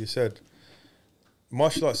up on what you said,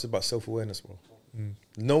 martial arts is about self-awareness, bro.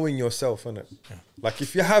 Knowing yourself, innit? Like,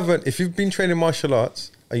 if you've been training martial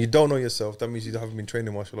arts and you don't know yourself, that means you haven't been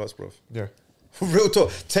training martial arts, bro. Yeah. Real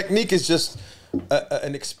talk. Technique is just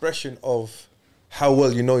an expression of how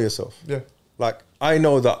well you know yourself. Yeah. Like, I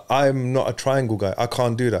know that I'm not a triangle guy. I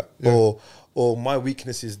can't do that. Yeah. Or my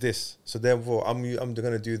weakness is this. So therefore, I'm going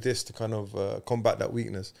to do this to kind of combat that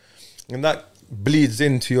weakness. And that bleeds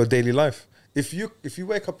into your daily life. If you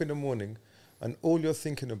wake up in the morning and all you're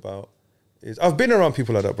thinking about is... I've been around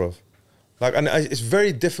people like that, bro. Like, and it's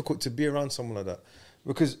very difficult to be around someone like that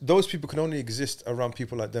because those people can only exist around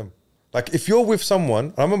people like them. Like, if you're with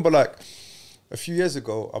someone... I remember, like, a few years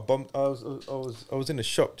ago, I was in a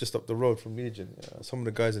shop just up the road from Legion. Some of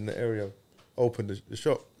the guys in the area opened the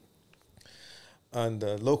shop. And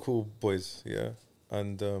local boys,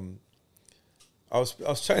 and I was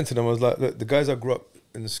chatting to them. I was like, look, the guys I grew up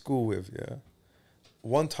in the school with,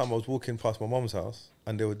 one time I was walking past my mum's house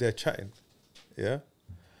and they were there chatting, and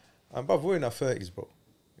but we're in our 30s, bro.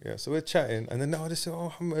 So we're chatting, and then now they say,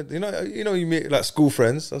 oh, Mohammed, you meet like school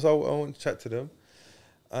friends. That's how I want to chat to them.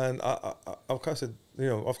 And I kind of said,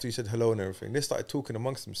 after you said hello and everything, they started talking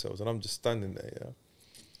amongst themselves, and I'm just standing there,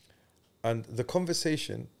 and the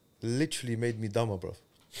conversation literally made me dumber, bro.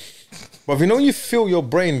 But you feel your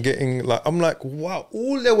brain getting like, I'm like, wow,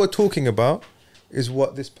 all they were talking about is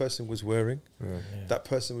what this person was wearing. That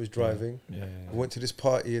person was driving. I went to this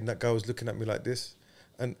party and that guy was looking at me like this.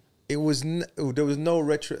 And it was there was no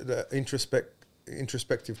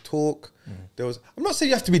introspective talk. I'm not saying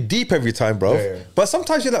you have to be deep every time, bro. But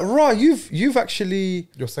sometimes you're like, raw, you've actually...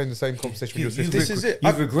 You're saying the same conversation with your sister. This is it.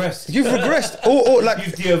 You've regressed. You've regressed. or like,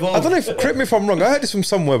 you've de-evolved. I don't know, correct me if I'm wrong. I heard this from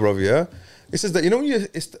somewhere, bro, It says that,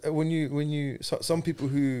 some people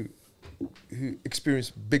who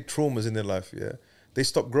experience big traumas in their life, they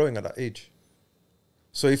stop growing at that age.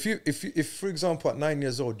 So if for example, at 9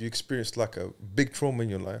 years old, you experienced like a big trauma in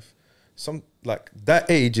your life, that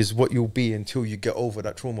age is what you'll be until you get over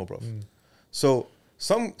that trauma, bro. So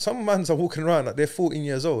some mans are walking around like they're 14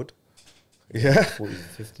 years old, 40s,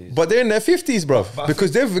 50s. but they're in their 50s, bro,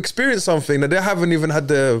 because they've experienced something that they haven't even had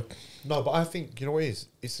the... No, but I think, you know what it is?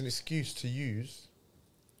 It's an excuse to use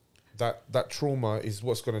that trauma is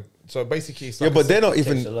what's going to... So basically, it's like but they're not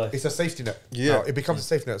even... It's a safety net. Yeah. Now, it becomes a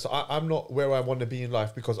safety net. So I'm not where I want to be in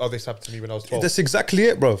life because, this happened to me when I was 12. That's exactly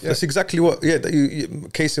it, bro. That's exactly what...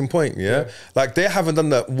 case in point, Like, they haven't done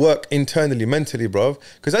that work internally, mentally, bro.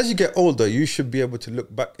 Because as you get older, you should be able to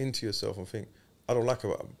look back into yourself and think, I don't like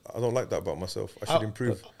that about myself. I should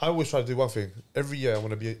improve. I always try to do one thing. Every year, I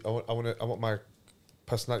want my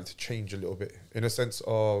personality to change a little bit in a sense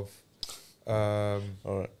of... All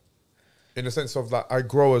right. In a sense of that, I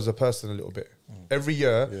grow as a person a little bit. Every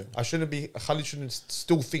year, Khalid shouldn't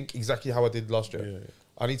still think exactly how I did last year.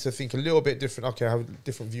 I need to think a little bit different. Okay, I have a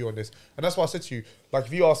different view on this. And that's why I said to you, like,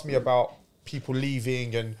 if you ask me about people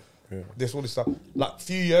leaving and all this stuff, like, a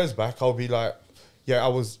few years back, I'll be like, I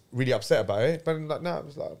was really upset about it. But like now,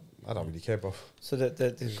 it's like, I don't really care, bro. So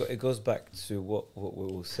it goes back to what we're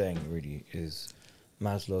all saying, really, is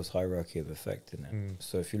Maslow's hierarchy of effect, isn't it?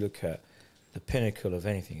 So if you look at the pinnacle of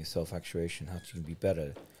anything is self-actuation, how to be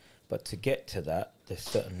better. But to get to that, there's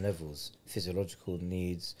certain levels: physiological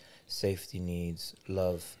needs, safety needs,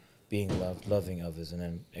 love, being loved, loving others, and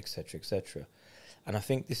then et cetera, And I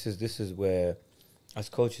think this is where, as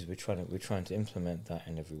coaches, we're trying to implement that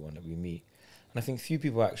in everyone that we meet. And I think few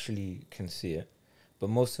people actually can see it, but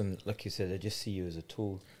most of them, like you said, they just see you as a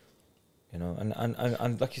tool, And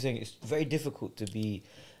like you're saying, it's very difficult to be.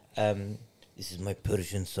 This is my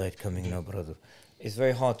Persian side coming now, brother. It's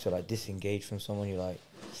very hard to like disengage from someone. You're like,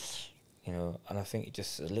 you know, and I think it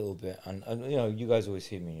just a little bit, and you know, you guys always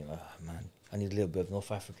hear me, you're like, oh, man, I need a little bit of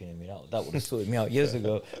North African in me. That would have sorted me out years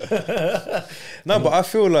ago. No, but I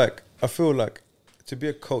feel like to be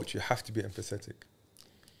a coach, you have to be empathetic.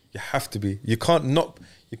 You have to be. You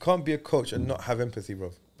can't be a coach and not have empathy,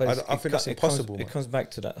 bro. But I think that's impossible. It comes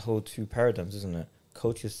back to that whole two paradigms, isn't it?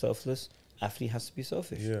 Coach is selfless, athlete has to be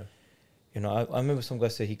selfish. Yeah. You know, I remember some guy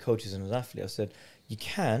said he coaches as an athlete. I said, you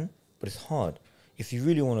can, but it's hard. If you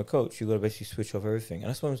really want to coach, you got to basically switch off everything. And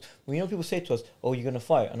that's when you know, people say to us, oh, you're going to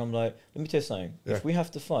fight. And I'm like, let me tell you something. Yeah. If we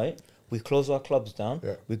have to fight, we close our clubs down.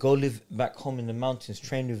 Yeah. We go live back home in the mountains,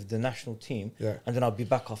 train with the national team. Yeah. And then I'll be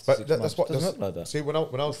back after But 6 that's months. what. Doesn't look like that. See, when I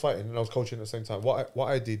was fighting and I was coaching at the same time, what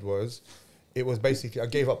I did was, it was basically I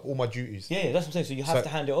gave up all my duties. Yeah, that's what I'm saying. So you have to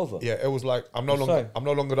hand it over. Yeah, it was like I'm no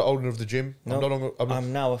longer the owner of the gym. No,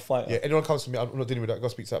 I'm now a fighter. Yeah, anyone comes to me, I'm not dealing with that. Go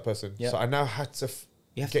speak to that person. Yeah. So I now had to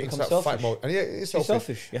You have get to into become that fight selfish. mode. And yeah, it's You're selfish.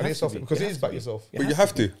 selfish. You And have it's to selfish be. because You it have is to about be. yourself. But you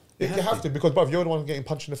have to. You have to because, bruv, you're the one getting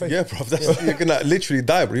punched in the face. Yeah, bro. You can like, literally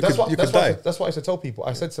die, bro. You could die. That's what I used to tell people.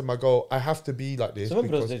 I said to them, I go, I have to be like this. So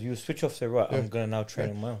remember those because- days you switch off, say, right, I'm going to now train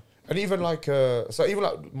on my own. And even like,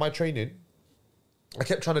 my training, I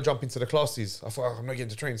kept trying to jump into the classes. I thought, I'm not getting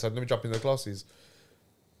to train, so let me jump into the classes.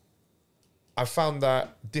 I found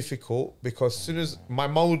that difficult because as soon as my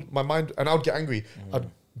mind, and I would get angry. I'd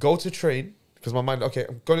go to train because my mind, okay,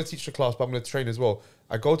 I'm going to teach the class, but I'm going to train as well.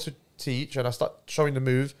 I go to teach and I start showing the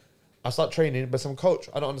move. I start training, but some coach,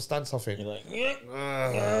 I don't understand something. You're like,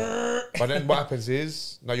 But then what happens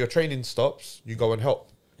is, now your training stops, you go and help.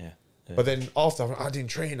 yeah. But then after, I didn't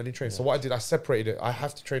train. So what I did, I separated it. I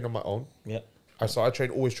have to train on my own. Yeah. So I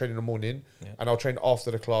always train in the morning, Yeah. and I'll train after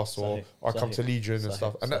the class, or Sahih. I come to Sahih. Legion and Sahih.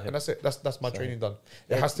 stuff, and Sahih. that's it. That's my Sahih. training done.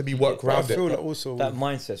 It Yeah, has to be you work get- I around feel it. like also That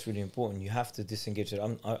mindset's really important. You have to disengage it.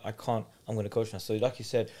 I can't. I'm going to coach now. So like you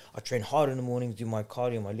said, I train hard in the morning, do my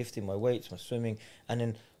cardio, my lifting, my weights, my swimming, and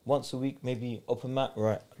then once a week maybe open mat.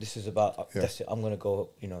 Right, this is about. Yeah. That's it. I'm going to go.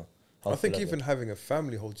 You know. I think half a even level. having a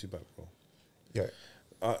family holds you back, bro. Yeah.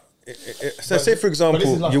 So say for but this is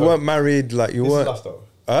example, life, you though. weren't married, like you This is weren't. life, though.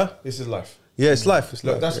 Huh? This is life. Yeah, it's life. It's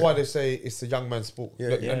Look, life. that's yeah. why they say it's a young man's sport. Yeah,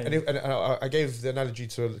 Look, yeah. and I gave the analogy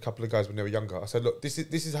to a couple of guys when they were younger. I said, look, this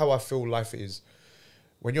is how I feel life is.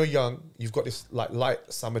 When you're young, you've got this like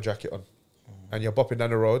light summer jacket on, and you're bopping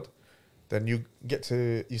down the road. Then you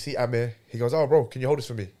see Amir. He goes, "Oh, bro, can you hold this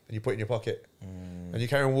for me?" And you put it in your pocket, and you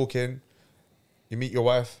carry on walking. You meet your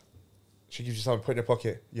wife. She gives you something, put it in your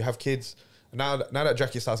pocket. You have kids. And now that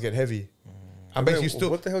jacket starts getting heavy. And basically,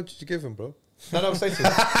 Wait, what the hell did you give him, bro? No, I'm saying to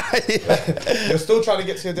you, you're still trying to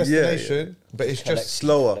get to your destination, but it's just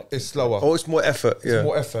Slower. It's slower. Oh, it's more effort. It's Yeah.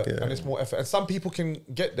 more effort, Yeah. and it's more effort. And some people can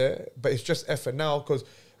get there, but it's just effort now because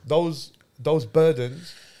those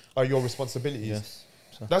burdens are your responsibilities. Yes.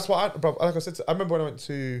 So- That's why, bro. Like I said, I remember when I went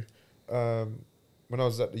to when I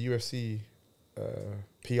was at the UFC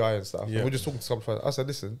PI and stuff. Yeah. And we were just talking to some friends. I said,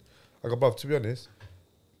 "Listen, I go, bruv, to be honest,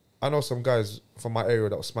 I know some guys from my area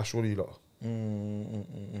that will smash all you lot.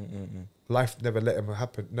 Life never let him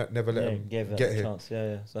happen. Never let him gave that get a here. chance.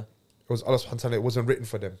 Yeah. So It was Allah subhanahu wa ta'ala, it wasn't written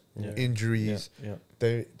for them. Yeah. Injuries. yeah.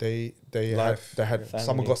 They Life. had Family.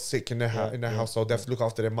 someone got sick in their Yeah, household. They have to look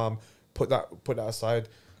after their mum. Put that aside.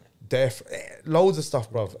 Death, loads of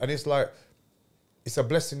stuff, bruv. And it's like, it's a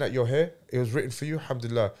blessing that you're here. It was written for you,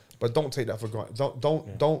 alhamdulillah. But don't take that for granted.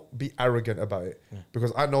 Don't be arrogant about it. Yeah.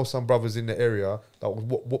 Because I know some brothers in the area that would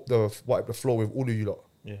wipe the floor with all of you lot.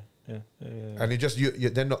 Yeah. And it just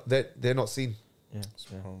they're not seen. Yeah.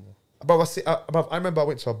 Bruv, I remember I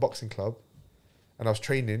went to a boxing club and I was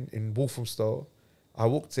training in Walthamstow. I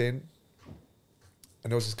walked in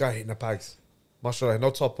and there was this guy hitting the bags. Mashallah,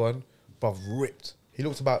 no top on, but ripped. He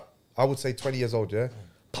looked about, I would say 20 years old, yeah?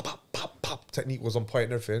 Pop, pop, pop, pop. Technique was on point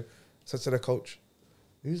and everything. Said to the coach,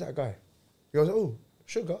 "Who's that guy?" He goes, "Oh,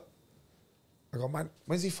 Sugar." I go, "Man,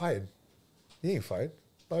 when's he fighting?" He ain't fighting.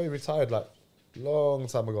 Bro, he retired like long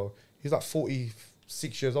time ago. He's like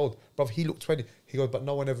 46 years old. Bro, he looked 20. He goes, "But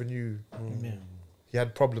no one ever knew." Yeah. He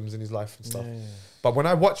had problems in his life and stuff. Yeah. But when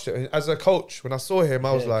I watched it, as a coach, when I saw him,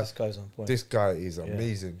 I was like, this guy's on point. this guy is Yeah.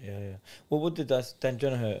 amazing. Yeah. Well, what did that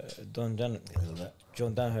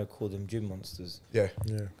John Danaher called them gym monsters? Yeah.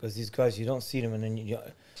 Yeah. Because these guys, you don't see them, and then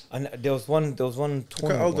and there was one Look at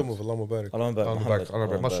tournament. Alden with Alama Berg.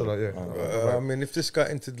 Mohammed, mashallah, yeah. I mean, if this guy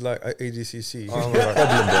entered like ADCC, Oh, he'd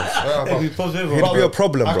be a problem, bro. Yeah, He'd be a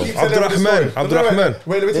problem, I bro. keep telling everyone this story. Abdurrahman.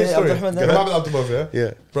 Wait, let me tell you Yeah, a story. Abdurrahman, Mohammed Abdullah, yeah?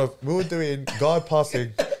 Yeah. Bro, we were doing guard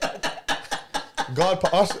passing.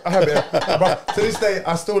 I have it. Bro, to this day,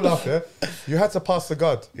 I still laugh, yeah? You had to pass the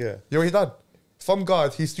guard. Yeah. You know what he done? From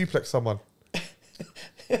guard, he duplexed someone.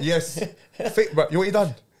 Yes. Bro, you know what he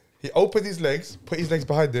done? He opened his legs, put his legs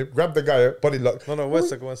behind him, grabbed the guy, body locked. No, 1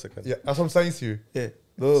 second, 1 second. Yeah, that's what I'm saying to you. Yeah.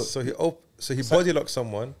 So he body locked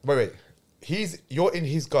someone. Wait. You're in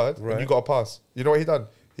his guard and you got a pass. You know what he done?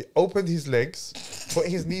 He opened his legs, put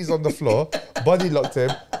his knees on the floor, body locked him,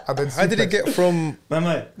 and then How did he get from? Man,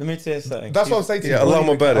 let me tell you something. That's what I'm saying to you. Yeah, Allah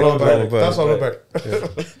Mubarak. That's what I'm about.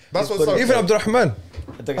 That's what's so Even Abdurrahman.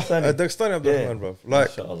 Dagestani. Dagestani Abdurrahman, bro.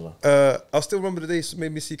 Like, Mashallah. I still remember the day he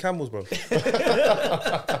made me see camels, bro. He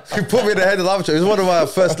put me in the head arm choke. It was one of my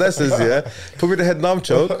first lessons, yeah. Put me in the head arm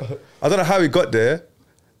choke. I don't know how he got there.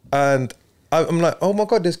 And I'm like, oh my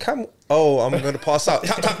God, there's camel. Oh, I'm going to pass out.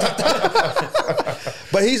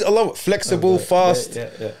 But he's a lot flexible, fast.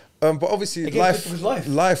 Yeah. But obviously, Again,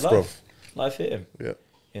 life, bro. Life hit him. Yeah.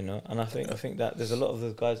 You know, and I think that there's a lot of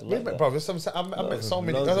those guys like that. Bro, I met so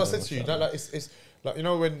many. That's what I said to you. Like, it's like, you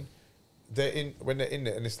know, when they're in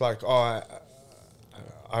it and it's like, oh,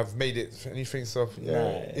 I've made it. And you think so? Yeah,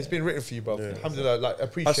 it's been written for you, bro. Alhamdulillah, like,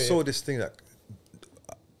 appreciate it. I saw this thing that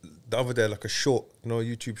the other day, like a short, you know, a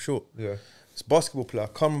YouTube short. Yeah. It's a basketball player. I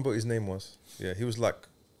can't remember what his name was. Yeah, he was like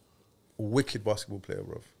a wicked basketball player,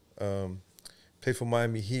 bro. Played for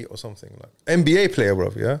Miami Heat or something. Like NBA player,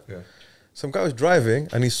 bro. Yeah. Some guy was driving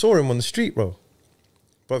and he saw him on the street, bro.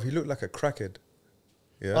 Bro, he looked like a crackhead.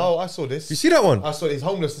 Yeah. Oh, I saw this. You see that one? I saw it. He's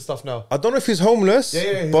homeless and stuff now. I don't know if he's homeless.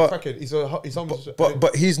 Yeah, he's a crackhead. He's homeless.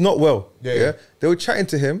 But he's not well. Yeah. They were chatting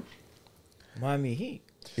to him. Miami Heat.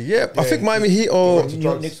 Yeah, I think Miami Heat or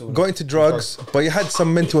got into drugs, but he had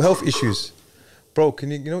some mental health issues. Bro,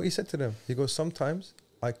 you know what he said to them? He goes, sometimes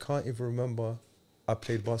I can't even remember I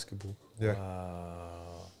played basketball. Yeah.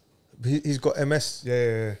 Wow. He's got MS.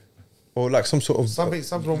 Yeah. Or like some sort of something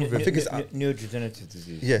wrong with it. I think it's neurodegenerative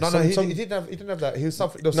disease. Yeah. No, he didn't have that. He was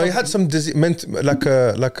suffering. No, he had some disease, like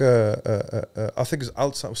a I think it's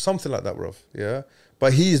Alzheimer's, something like that, bro. Yeah.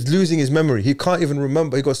 But he's losing his memory. He can't even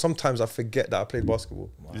remember. He goes, sometimes I forget that I played basketball.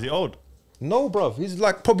 Wow. Is he old? No, bro. He's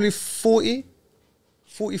like probably 40,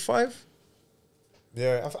 45.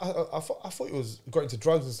 Yeah, I thought he got into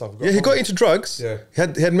drugs and stuff. He got into drugs. Yeah.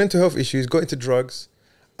 He had mental health issues, got into drugs.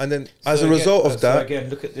 And then as a result of that... So again,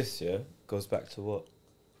 look at this, yeah? Goes back to what?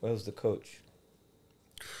 Where was the coach?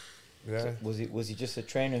 Yeah. So was he just a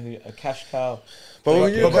trainer, a cash cow? But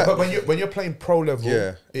when you're playing pro level,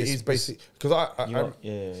 it is basic. Because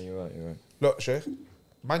you're right. Look, Sheikh,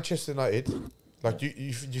 Manchester United, like, do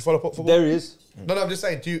you follow up football? There he is. No, I'm just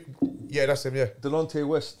saying, yeah, that's him, yeah. Delonte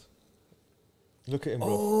West. Look at him, bro.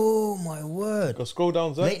 Oh, my word. Go scroll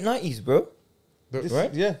down, Zach. Late 90s, bro.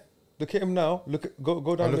 Right? Yeah. Look at him now.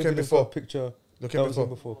 Go down. Look at him before. Picture. Look at him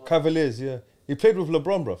before. Cavaliers, yeah. He played with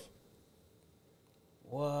LeBron, bro.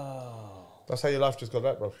 Wow. That's how your life just got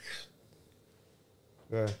that, bro.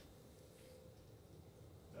 Yeah.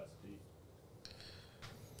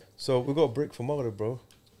 So we got a break for Maghrib, bro.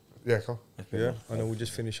 Yeah, come. Yeah, and then we'll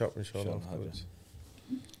just finish up, inshallah. Afterwards.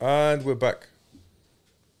 And we're back.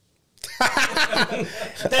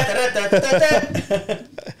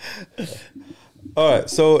 All right,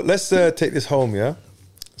 so let's take this home, yeah?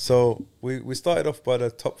 So we started off by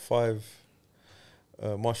the top 5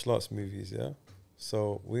 martial arts movies, yeah?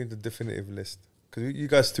 So we need the definitive list. Because you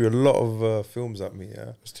guys threw a lot of films at me,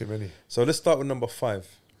 yeah? It's too many. So let's start with number 5.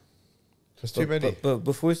 There's too many. But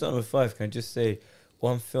before we start with 5, can I just say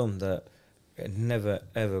one film that never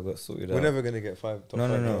ever got sorted out? We're never going to get 5.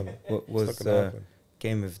 No. What was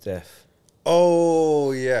Game of Death?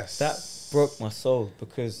 Oh, yes. That broke my soul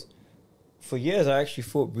because for years I actually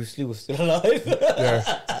thought Bruce Lee was still alive.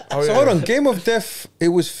 Yeah. Hold on, Game of Death, it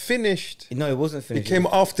was finished. No, it wasn't finished. It came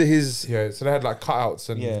after his... Yeah, so they had like cutouts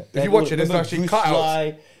and... Yeah. If you watch it, there's actually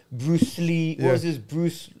cutouts. Bruce Lee, what was this?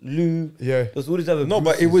 Bruce Liu. Yeah. There was all these other No,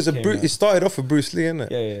 but it was it started off with Bruce Lee, innit?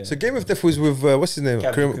 Yeah. So Game of Death was with, what's his name?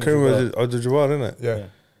 Karim Abdul-Jabbar, innit? Yeah.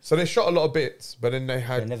 So they shot a lot of bits, but then they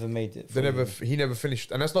never made it. He never finished.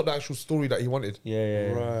 And that's not the actual story that he wanted.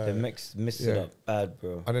 Yeah. Right. They messed it up bad,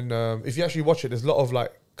 bro. And then if you actually watch it, there's a lot of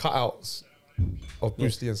like cutouts of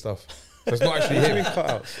Bruce Lee and stuff. So it's not actually him.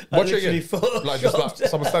 Watch it again. Like just like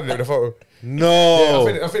someone standing there with a photo. No.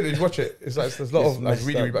 Yeah, I think you watch it. It's like there's a lot of like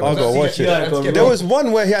really bad. I gotta watch it. There was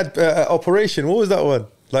one where he had operation. What was that one?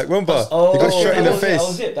 Like remember? He got shot in the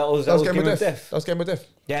face. That was Game of Death. That was Game of Death.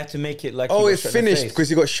 They had to make it like. Oh, it finished because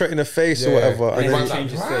he got shot in the face or whatever. And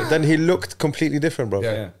then he looked completely different, bro.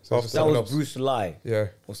 Yeah. So that was Bruce Lee. Yeah.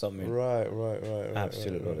 Or something. Right.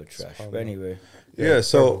 Absolute lot of trash. But anyway. Yeah.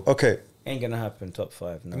 So okay. Ain't gonna happen. Top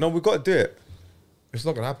 5. No, we got to do it. It's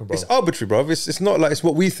not gonna happen, bro. It's arbitrary, bro. It's not like it's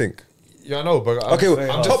what we think. Yeah, I know, but okay,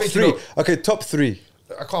 top 3. Okay, top 3.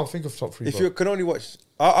 I can't think of top 3. If you can only watch,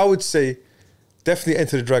 I would say definitely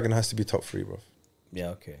Enter the Dragon has to be top 3, bro. Yeah,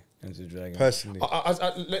 okay. Enter the Dragon. personally.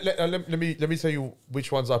 Let me tell you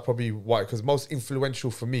which ones I probably why because most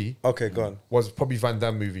influential for me Okay, go on. was probably Van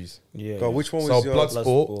Damme movies. Yeah. Go on. Which one was So your...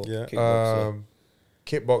 Bloodsport, Yeah. Kickboxer.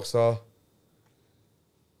 Kickboxer,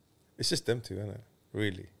 It's just them two, isn't it?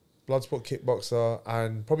 Really. Bloodsport, Kickboxer,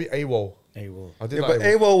 and probably AWOL. AWOL. I did Yeah, like but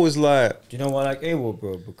AWOL was like... Do you know why I like AWOL,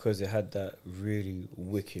 bro? Because it had that really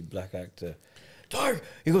wicked black actor. Dark.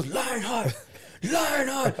 He goes, Lionheart.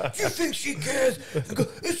 Lionheart. You think she cares? He goes,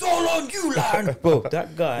 it's all on you, Lion. Bro,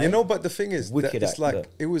 that guy. You know, but the thing is, that Wicked it's actor. like,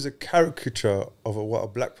 it was a caricature of what a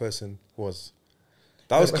black person was.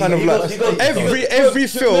 That was kind He of goes- like he goes- every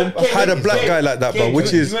film had a black guy like that, bro. Which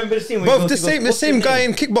do you is, remember the scene where he bro, goes- the he goes, same "What's your guy name?"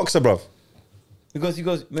 in Kickboxer, bro. Because he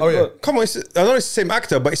goes, Oh, yeah. Come on, I know it's the same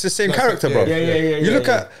actor, but it's the same character, bro. Yeah. You look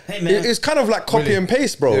at Hey, man. it's kind of like copy Really? and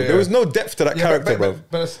paste, bro. Yeah, There was no depth to that Yeah, character, but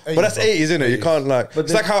bro. that's 80s, But that's bro. 80s, isn't it? You 80s. can't like.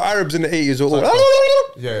 It's like how Arabs in the 80s were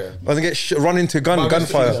all. Yeah. And they get run into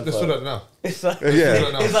gunfire. Let's do that now. It's like,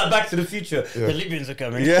 Yeah. it's like Back to the Future. The Libyans are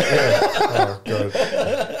coming. Yeah, Oh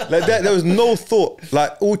god. like that. There was no thought.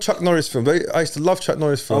 Like all Chuck Norris films. I used to love Chuck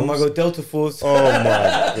Norris Oh films. my God, Delta Force. Oh my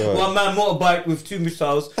god. One man motorbike with 2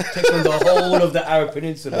 missiles takes on the whole of the Arab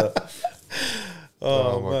Peninsula.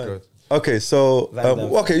 Oh my man. god. Okay, so Van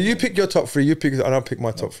Damme. okay, you pick your top 3. You pick, and I'll pick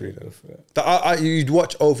my top 3. Then. That you'd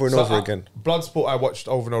watch over and over again. Bloodsport I watched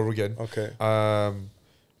over and over again. Okay.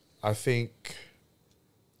 I think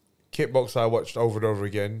Kickboxer I watched over and over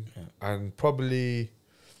again, and probably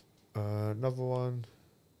another one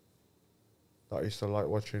that I used to like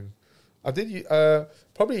watching. I did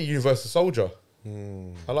probably Universal Soldier.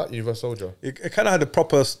 I like Universal Soldier. It kind of had a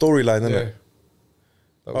proper storyline, didn't Yeah, it?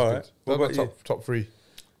 that was All good. right. That What was my about top 3.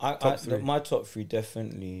 My top 3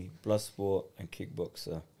 definitely Bloodsport and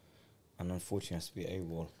Kickboxer, and unfortunately has to be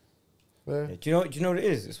AWOL. Yeah. Yeah. Do you know what it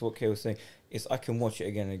is? It's what Kay was saying. It's I can watch it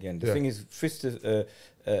again and again. The Yeah. thing is, Fist of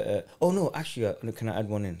oh no, actually, can I add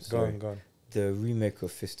one in? Sorry. Go on. The remake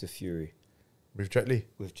of Fist of Fury With Jet Li.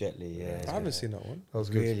 with Jet Li. Yeah, it's I haven't good. seen that one. That was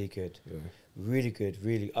good. Really good. Really good.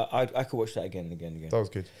 Really, I could watch that again and again and again. That was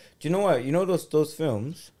good. Do you know what? You know those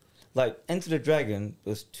films, like Enter the Dragon.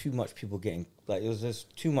 There was too much people getting like. It was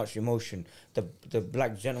just too much emotion. The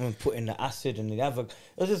black gentleman putting the acid and the other. It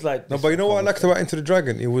was just like No, but you know what I liked about Into the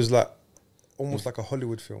Dragon? It was like almost like a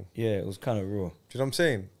Hollywood film. Yeah, it was kind of raw. Do you know what I'm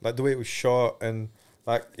saying? Like the way it was shot and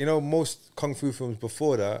like, you know, most kung fu films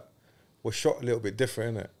before that were shot a little bit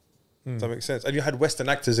different, innit? Does that make sense? And you had Western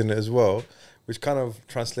actors in it as well, which kind of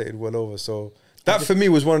translated well over. So that for me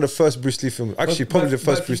was one of the first Bruce Lee films. Actually, probably the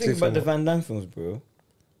first Bruce Lee film. But film. the Van Damme films, bro,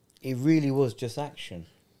 it really was just action.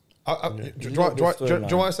 Do you know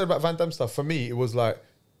what I said about Van Damme stuff? For me, it was like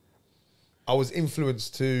I was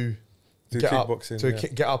influenced to Do get up,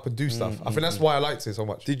 kickboxing, get up and do stuff. I think that's why I liked it so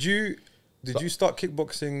much. Did you start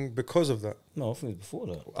kickboxing because of that? No, I think it was before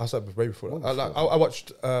that. I started way before that. I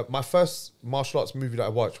watched my first martial arts movie that I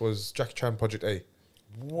watched was Jackie Chan Project A.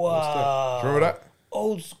 Wow. Do you remember that?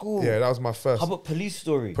 Old school. Yeah, that was my first. How about Police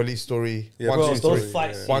Story? Police Story? Yeah, 1, bro, 2, those 3.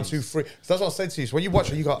 fight 1, scenes. 2, 3. So that's what I said to you. So when you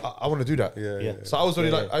watch it, you go, I want to do that. Yeah. So I was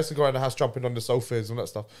already Yeah, like, I used to go around the house jumping on the sofas and that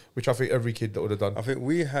stuff, which I think every kid that would have done. I think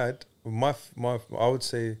we had my I would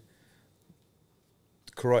say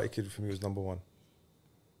Karate Kid for me was number 1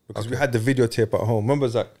 because we had the videotape at home. Remember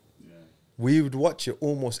Zach? Yeah. We would watch it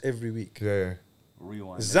almost every week. Yeah.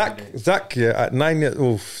 Rewind. Zach, yeah,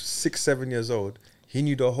 at 6, 7 years old, he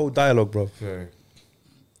knew the whole dialogue, bro. Yeah.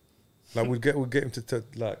 Like we'd get him to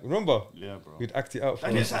like remember? Yeah, bro. We'd act it out for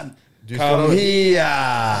And us. your son. Do you still know Come it?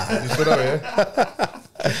 here. You still know it, yeah?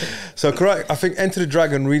 So correct. I think Enter the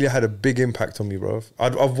Dragon really had a big impact on me, bro.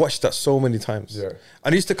 I've watched that so many times. Yeah.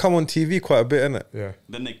 And it used to come on TV quite a bit, innit? Yeah.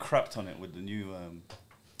 Then they crapped on it with the new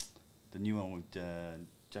one with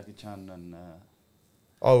Jackie Chan and.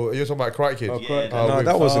 Oh, you're talking about Karate Kid? Oh, Yeah, no, with-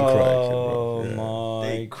 that wasn't Karate Kid, Oh bro. Yeah. my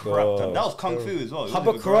They god. crapped on. That was Kung Fu as well. It How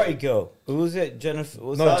wasn't about even Karate Girl? Who was it? Jennifer?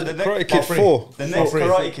 Was No, that, the Karate next- Kid 4. The next Free.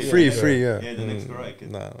 Karate Kid. Free, yeah. Yeah, the next Karate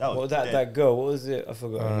Kid. Nah. That what was that dead. that girl? What was it? I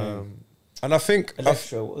forgot her name. And I think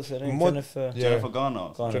Electra. What was her name? Mod- Jennifer. Yeah. Jennifer Garner.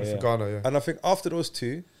 Jennifer yeah. Garner, yeah. And I think after those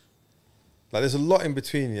two, like there's a lot in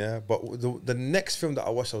between, yeah. But the next film that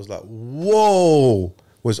I watched, I was like, whoa,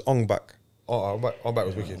 was Ong Bak. Oh, I'm back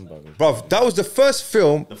was wicked. Bruv, that was the first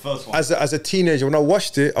film. The first one. As a teenager, when I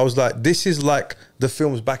watched it, I was like, this is like the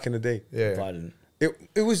films back in the day. Yeah. Violent.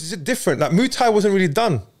 It was just different. Like Muay Thai wasn't really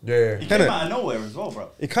done. Yeah. He Innit? came out of nowhere as well, bro.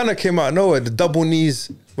 It kind of came out of nowhere. The double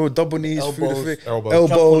knees, through the Elbows. thing, Elbows. Jump on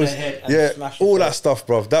elbows, the head and yeah, smash all the that face. stuff,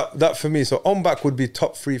 bruv. That for me. So On Back would be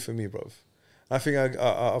top 3 for me, bruv. I think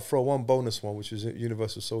I'll throw one bonus one, which is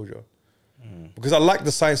Universal Soldier. because I like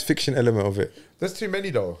the science fiction element of it. There's too many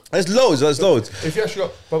though. There's loads. If you actually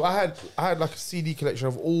got, but I had like a CD collection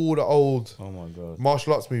of all the old Oh my god.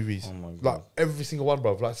 martial arts movies. Oh my God. Like every single one,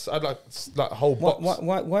 bro. Like I had like a whole box.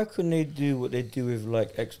 Why couldn't they do what they do with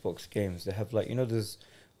like Xbox games? They have like, you know, there's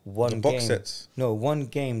one The game. box sets. No, one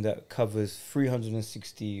game that covers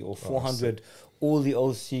 360 or 400 all the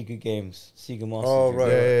old Sega games, Sega Master. Oh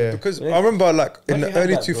right, Yeah. because Yeah. I remember like Why in do the you have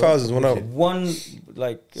early that, bro? 2000s when I one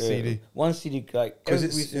like CD. one CD like because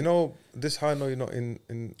every it's, you know, this how I know you're not in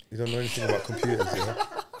you don't know anything about computers. Yeah?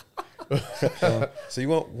 So you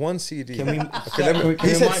want one CD? Can we?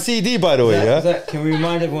 He said CD, by the way. Yeah. Can we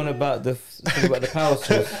remind everyone about the power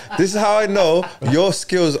source? This is how I know your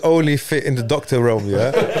skills only fit in the doctor realm.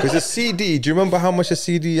 Yeah. Because a CD. Do you remember how much a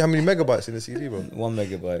CD? How many megabytes in a CD, bro? 1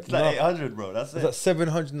 megabyte. It's like 800, bro. That's It's it. like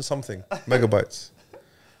 700 and something megabytes.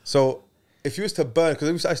 So if you was to burn, because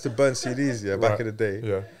we used to burn CDs, yeah, back in the day.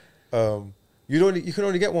 Yeah. You can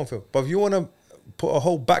only get one film. But if you want to put a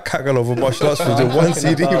whole back catalogue of martial arts films in one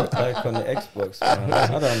CD. Like on the Xbox. Man. I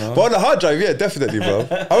don't know. But on the hard drive, yeah, definitely, bro.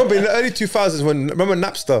 I remember in the early 2000s when, remember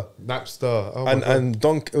Napster? Napster. Oh my And God. and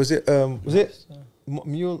Donk, was it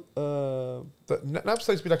Mule? Napster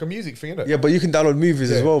used to be like a music thing, innit? Yeah, but you can download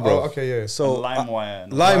movies as Yeah. well, bro. Oh, okay, yeah. So LimeWire.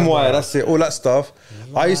 LimeWire, that's it, all that stuff.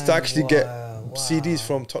 I used to actually get LimeWire, CDs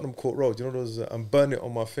from Tottenham Court Road, you know those, and burn it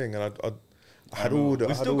on my thing, and I had all the.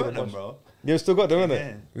 We I had still all got the them, bunch- bro. Yeah, we still got them, innit?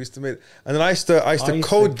 Yeah. We used to make, and then I used to used to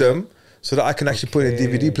code get- them so that I can actually put in a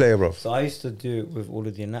DVD player, bro. So I used to do it with all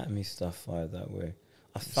of the anatomy stuff that way.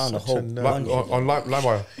 I found Such a whole a nerd. bunch. On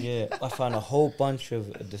LimeWire. Yeah, I found a whole bunch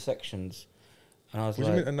of dissections, and I was What do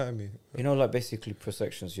you like, mean anatomy? you know, like basically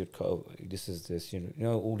prosections. You'd cut. Over, this is this. You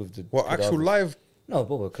know all of the. What actual cadavers. live? No,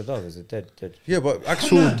 but cadavers are dead. Yeah, but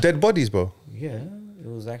actual dead bodies, bro. Yeah, it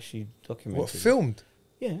was actually documented. What filmed?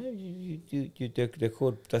 Yeah, they're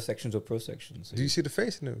called dissections or prosections. Do you see the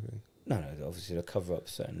face and everything? No, obviously they cover up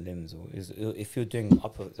certain limbs. Or if you're doing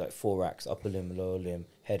upper, like 4 racks, upper limb, lower limb,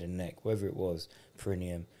 head and neck, wherever it was,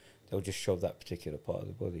 perineum, they'll just show that particular part of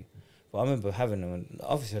the body. But I remember having them, and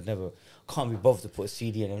obviously can't be bothered to put a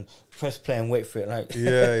CD in and press play and wait for it. Like,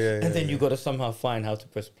 and then you got to somehow find how to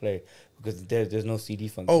press play because there's no CD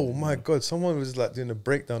function. Oh my God, someone was like doing a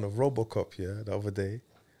breakdown of RoboCop, yeah, the other day.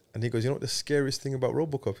 And he goes, you know what the scariest thing about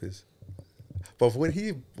RoboCop is? But when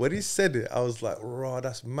he said it, I was like, raw,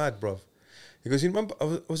 that's mad, bruv. He goes, you remember,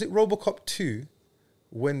 was it RoboCop 2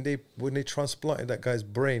 when they transplanted that guy's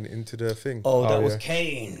brain into the thing? Oh, that was yeah.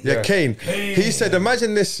 Kane. Yeah, Kane. He said,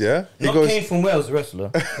 imagine this, yeah? He Not goes, Kane from Wales, the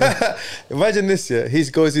wrestler. imagine this, yeah? He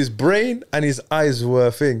goes, his brain and his eyes were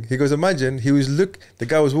a thing. He goes, imagine the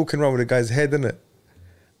guy was walking around with the guy's head in it.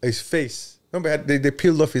 His face. Remember, they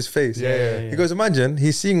peeled off his face. Yeah. He goes, imagine,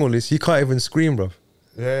 he's seeing all this, he can't even scream, bruv.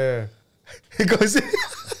 Yeah. He goes,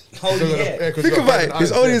 Oh yeah. think about it.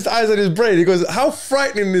 It's only his eyes and his brain. He goes, how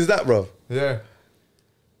frightening is that, bro? Yeah.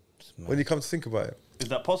 When you come to think about it. Is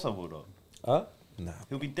that possible, though? Huh? Nah.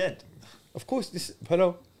 He'll be dead. Of course,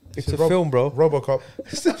 hello. It's a a film, bro. RoboCop.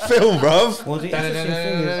 It's a film, bruv. Well, the interesting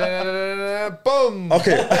thing is, Boom.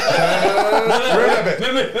 Okay.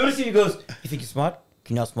 remember the scene he goes, you think you're smart?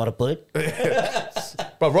 Can you outsmart a bullet?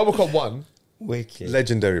 But RoboCop 1. Wicked.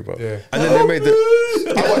 Legendary, bro. Yeah. And then they made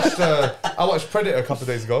the... I watched Predator a couple of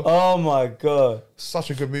days ago. Oh my god. Such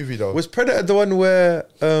a good movie though. Was Predator the one where...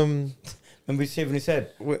 Remember he's shaving his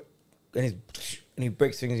head and he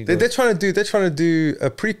breaks things. He they're goes, trying to do a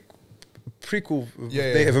prequel of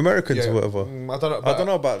Native Americans or whatever. I don't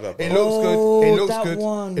know about that. It bro. looks good. It looks that good.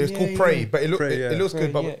 one. It's Yeah, called yeah. Prey, but it Prey, yeah. looks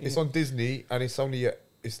good. Prey, But yeah, it's yeah. on Disney, and it's only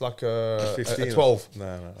it's like a 15 or 12.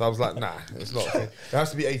 Nah. So I was like, nah, it's not. It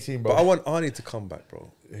has to be 18, bro. But I want Arnie to come back,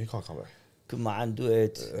 bro. He can't come back. come on, do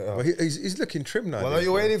it. But he's looking trim now. What are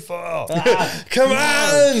you waiting for? Come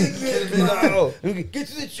on! Get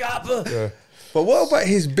to the chopper. Yeah. But what about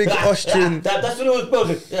his big Austrian... That's what it was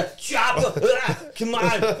supposed to. Chopper. Come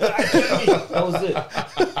on. That was it.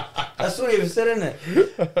 That's what he was said, isn't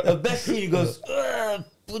it? The best scene, he goes,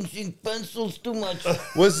 punching pencils too much.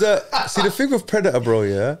 Was see the thing with Predator, bro?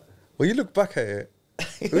 Yeah, when you look back at it,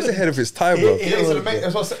 it was ahead of its time, bro. Yeah, it's an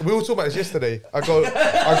that's what I said. We were talking about this yesterday. I go.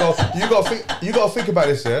 You got to think about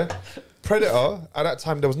this, yeah. Predator at that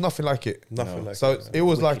time there was nothing like it. Nothing like so it. it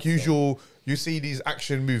was like usual. You see these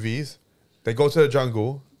action movies, they go to the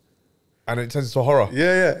jungle, and it turns into horror.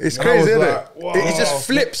 Yeah, it's And I crazy, was isn't like, it? wow. It just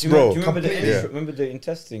flips, Do you bro. remember Completely. remember the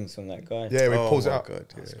intestines on that guy? Yeah, we Oh pulls it my out. God,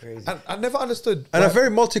 yeah. That's crazy. And I never understood. And a why- very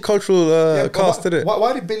multicultural yeah, but cast, did it?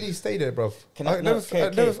 Why did Billy stay there, bro? I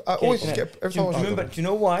always get every time I watch remember? them. Do you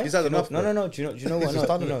know why? He's had enough, No. Do you know what? He's just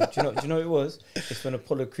done Do you know what it was? It's when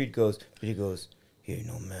Apollo Creed goes. Billy goes, "He ain't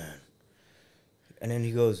no man." And then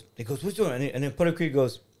he goes, what's doing? And then Apollo Creed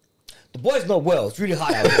goes, the boy's not well. It's really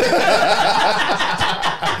hot out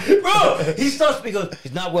here. Bro, he stops me. He goes,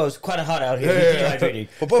 he's not well. It's quite hot out here. He's dehydrated.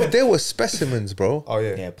 But bro, they were specimens, bro. Oh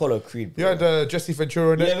yeah. Yeah, Apollo Creed. You Bro. had Jesse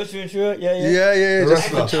Ventura in Yeah, it. Jesse Ventura. Yeah. Yeah. The Just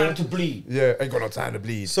Ain't got time to bleed. Yeah, ain't got no time to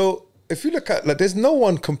bleed. so if you look at like, there's no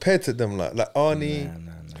one compared to them. Like Arnie.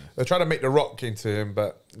 Nah. They're trying to make The Rock into him,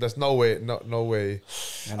 but there's no way, no way,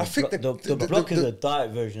 And I think the Block is a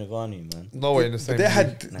diet version of Arnie, man. no way in the same. They league.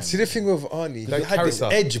 had see the thing with Arnie. That He had this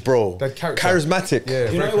character. edge, bro. That character. Charismatic.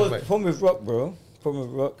 Yeah. You know very what? The charismatic. problem with Rock, bro. Problem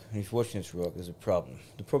with Rock, and if you're watching this, Rock, there's a problem.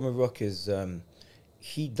 The problem with Rock is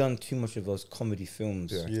he done too much of those comedy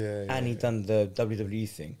films. Yeah. And he done the WWE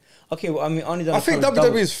thing. Okay, well, I mean, Arnie done. I a think kind of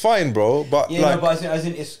WWE is fine, bro. But Yeah, like, no, but as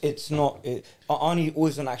in it's not. Arnie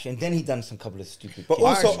always done action, and then he done some couple of stupid. but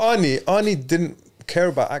things. also Arnie didn't care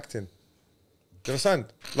about acting. Do you understand?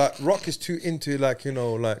 Like Rock is too into like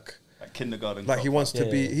Like kindergarten. like he cop. wants to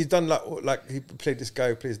be. Yeah. He's done like he played this guy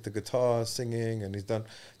who plays the guitar, singing, and he's done. Do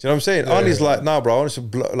you know what I'm saying? Yeah, Arnie's yeah. like, nah, bro. I want to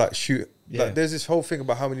like shoot. Yeah. Like, there's this whole thing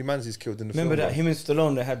about how many mans he's killed in the Remember film. that bro. him and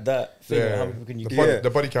Stallone they had that thing. Yeah. How many people can you The kill? body, Yeah. the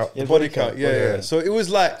body count. Yeah, The body count, yeah, yeah. yeah. So it was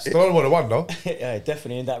like, Stallone would have won though. Yeah,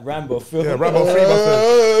 definitely in that Rambo film. Yeah, Rambo 3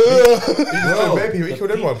 must have. He Bro, killed baby. He the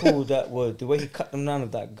killed everyone. people that were the way he cut them down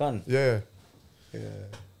with that gun. Yeah.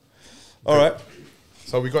 all right.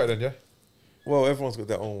 So we got it then, yeah. Well, everyone's got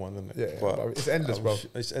their own one, isn't it? Yeah, but it's endless, bro.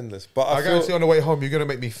 It's endless. But I I guarantee feel, on the way home, you're gonna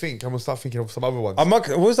make me think. I'm gonna start thinking of some other ones.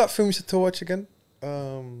 what was that film you said to watch again?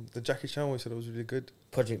 The Jackie Chan one you said it was really good.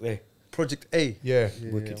 Project A, Project A. Yeah,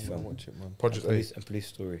 Wicked I'm gonna film. watch it, man. Project A. Police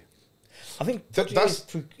Story. I think Th- Project A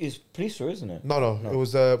that's- is Police Story, isn't it? No, it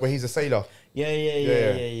was where he's a sailor.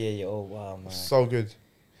 Yeah. Oh wow, man. So good.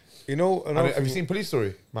 You know, And have you seen Police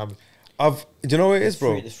Story, man? Do you know what it is,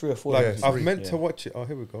 bro? There's 3 or 4. Like, Yeah, episodes. I've three. meant to watch it. Oh,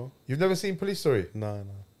 here we go. You've never seen Police Story? No.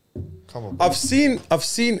 Come on. Bro. I've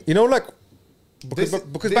seen. You know, like because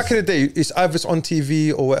This- back in the day, it's either it's on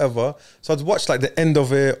TV or whatever. So I'd watch like the end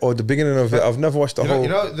of it or the beginning of it. I've never watched the whole. You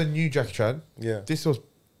know the new Jackie Chan? Yeah. This was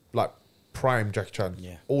like prime Jackie Chan.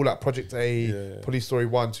 Yeah. All that Project A, Yeah. Police Story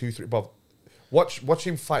 1, 2, 3, above. Watch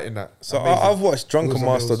him fight in that. So Amazing. I've watched Drunken Wheels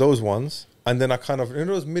on Master, Wheels. those ones, and then I kind of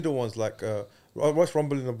those middle ones like I watched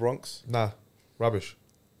Rumble in the Bronx. Nah, rubbish.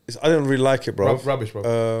 I didn't really like it, bro. Rubbish,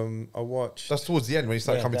 bro. I watched. That's towards the end when he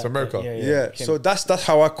started coming to America. Yeah, so that's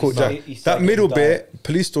how I caught started- Jack. he That started middle getting bit,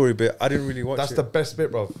 Police Story bit, I didn't really watch That's it. the best bit,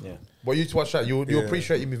 bro. Yeah. But you to watch that, you'll Yeah.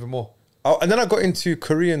 appreciate him even more. And then I got into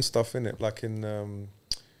Korean stuff in it, like in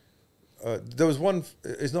there was one.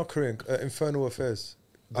 It's not Korean. Infernal Affairs.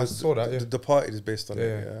 I saw that, yeah. The Departed is based on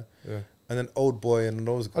it. Yeah. And then Old Boy and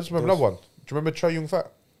those. I just remember another one. Do you remember Chow Yun Fat?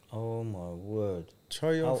 Oh my word. Chow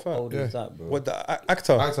Yun How Fat. old Yeah. is that, bro? What the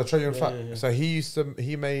actor? Actor Chow Yun Fat. yeah. So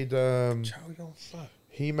he made Chow Yun Fat.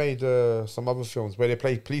 he made some other films where they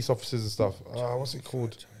play police officers and stuff. What's it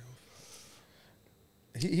called?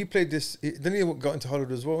 He played this. Then he got into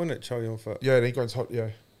Hollywood as well, isn't it? Chow Yun Fat. Yeah, they got into yeah.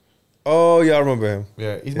 Oh yeah, I remember him.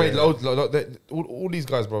 Yeah, he's Yeah. made loads. All these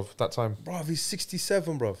guys, bro. That time, Bro, he's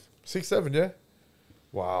 67, bro. 6, 7, yeah.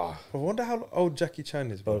 Wow, I wonder how old Jackie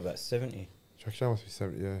Chan is, Bro, bro. about 70. Jackie Chan must be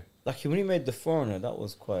 70. Yeah, Like when he made The Foreigner, that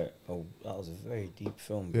was quite. Oh, that was a very deep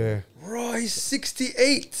film. Bro. yeah. Bro, he's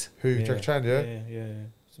 68. Who? Jackie Chan? Yeah. Yeah.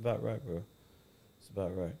 It's about right, bro. It's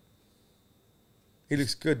about right. He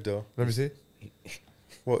looks good though. Let me see.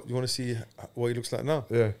 What you want to see? What he looks like now?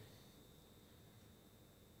 Yeah.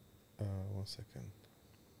 1 second.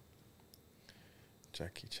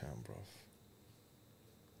 Jackie Chan, bro.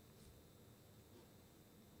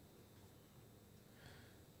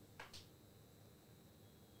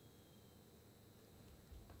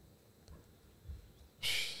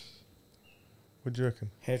 What do you reckon?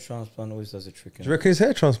 Hair transplant always does a trick. Do you reckon his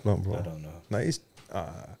hair transplant, bro? I don't know. Nah, he's.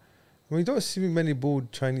 I mean, you don't see many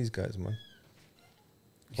bald Chinese guys, man.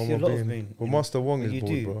 You see a lot of men. Well, Master Wong is you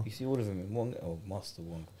bald, do. bro. You see all of them. Wong, Master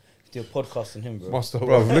Wong. You do a podcast on him, bro. Master.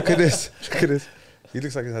 Bro, look at this. Look at this. He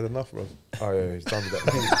looks like he's had enough, bro. Oh yeah, he's done with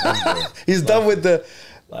that. He's done with the.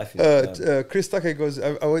 Life is done. Chris Tucker goes,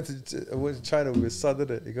 I went to China with his son,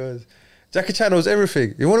 didn't it? He goes, Jackie Chan knows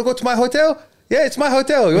everything. You want to go to my hotel? Yeah, it's my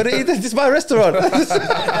hotel. You want to eat this? This is my restaurant.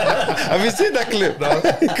 Have you seen that clip?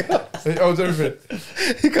 No. He owns everything.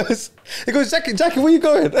 He goes, Jackie, where you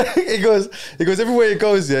going? he goes, everywhere he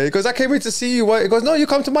goes, yeah. He goes, I came here to see you. Why? He goes, no, you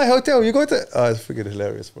come to my hotel. You go to. Oh, it's freaking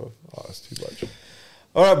hilarious, bro. Oh, that's too much.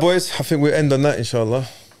 All right, boys. I think we'll end on that, inshallah.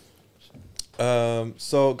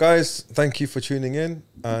 So, guys, thank you for tuning in,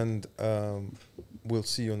 and we'll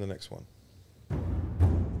see you on the next one.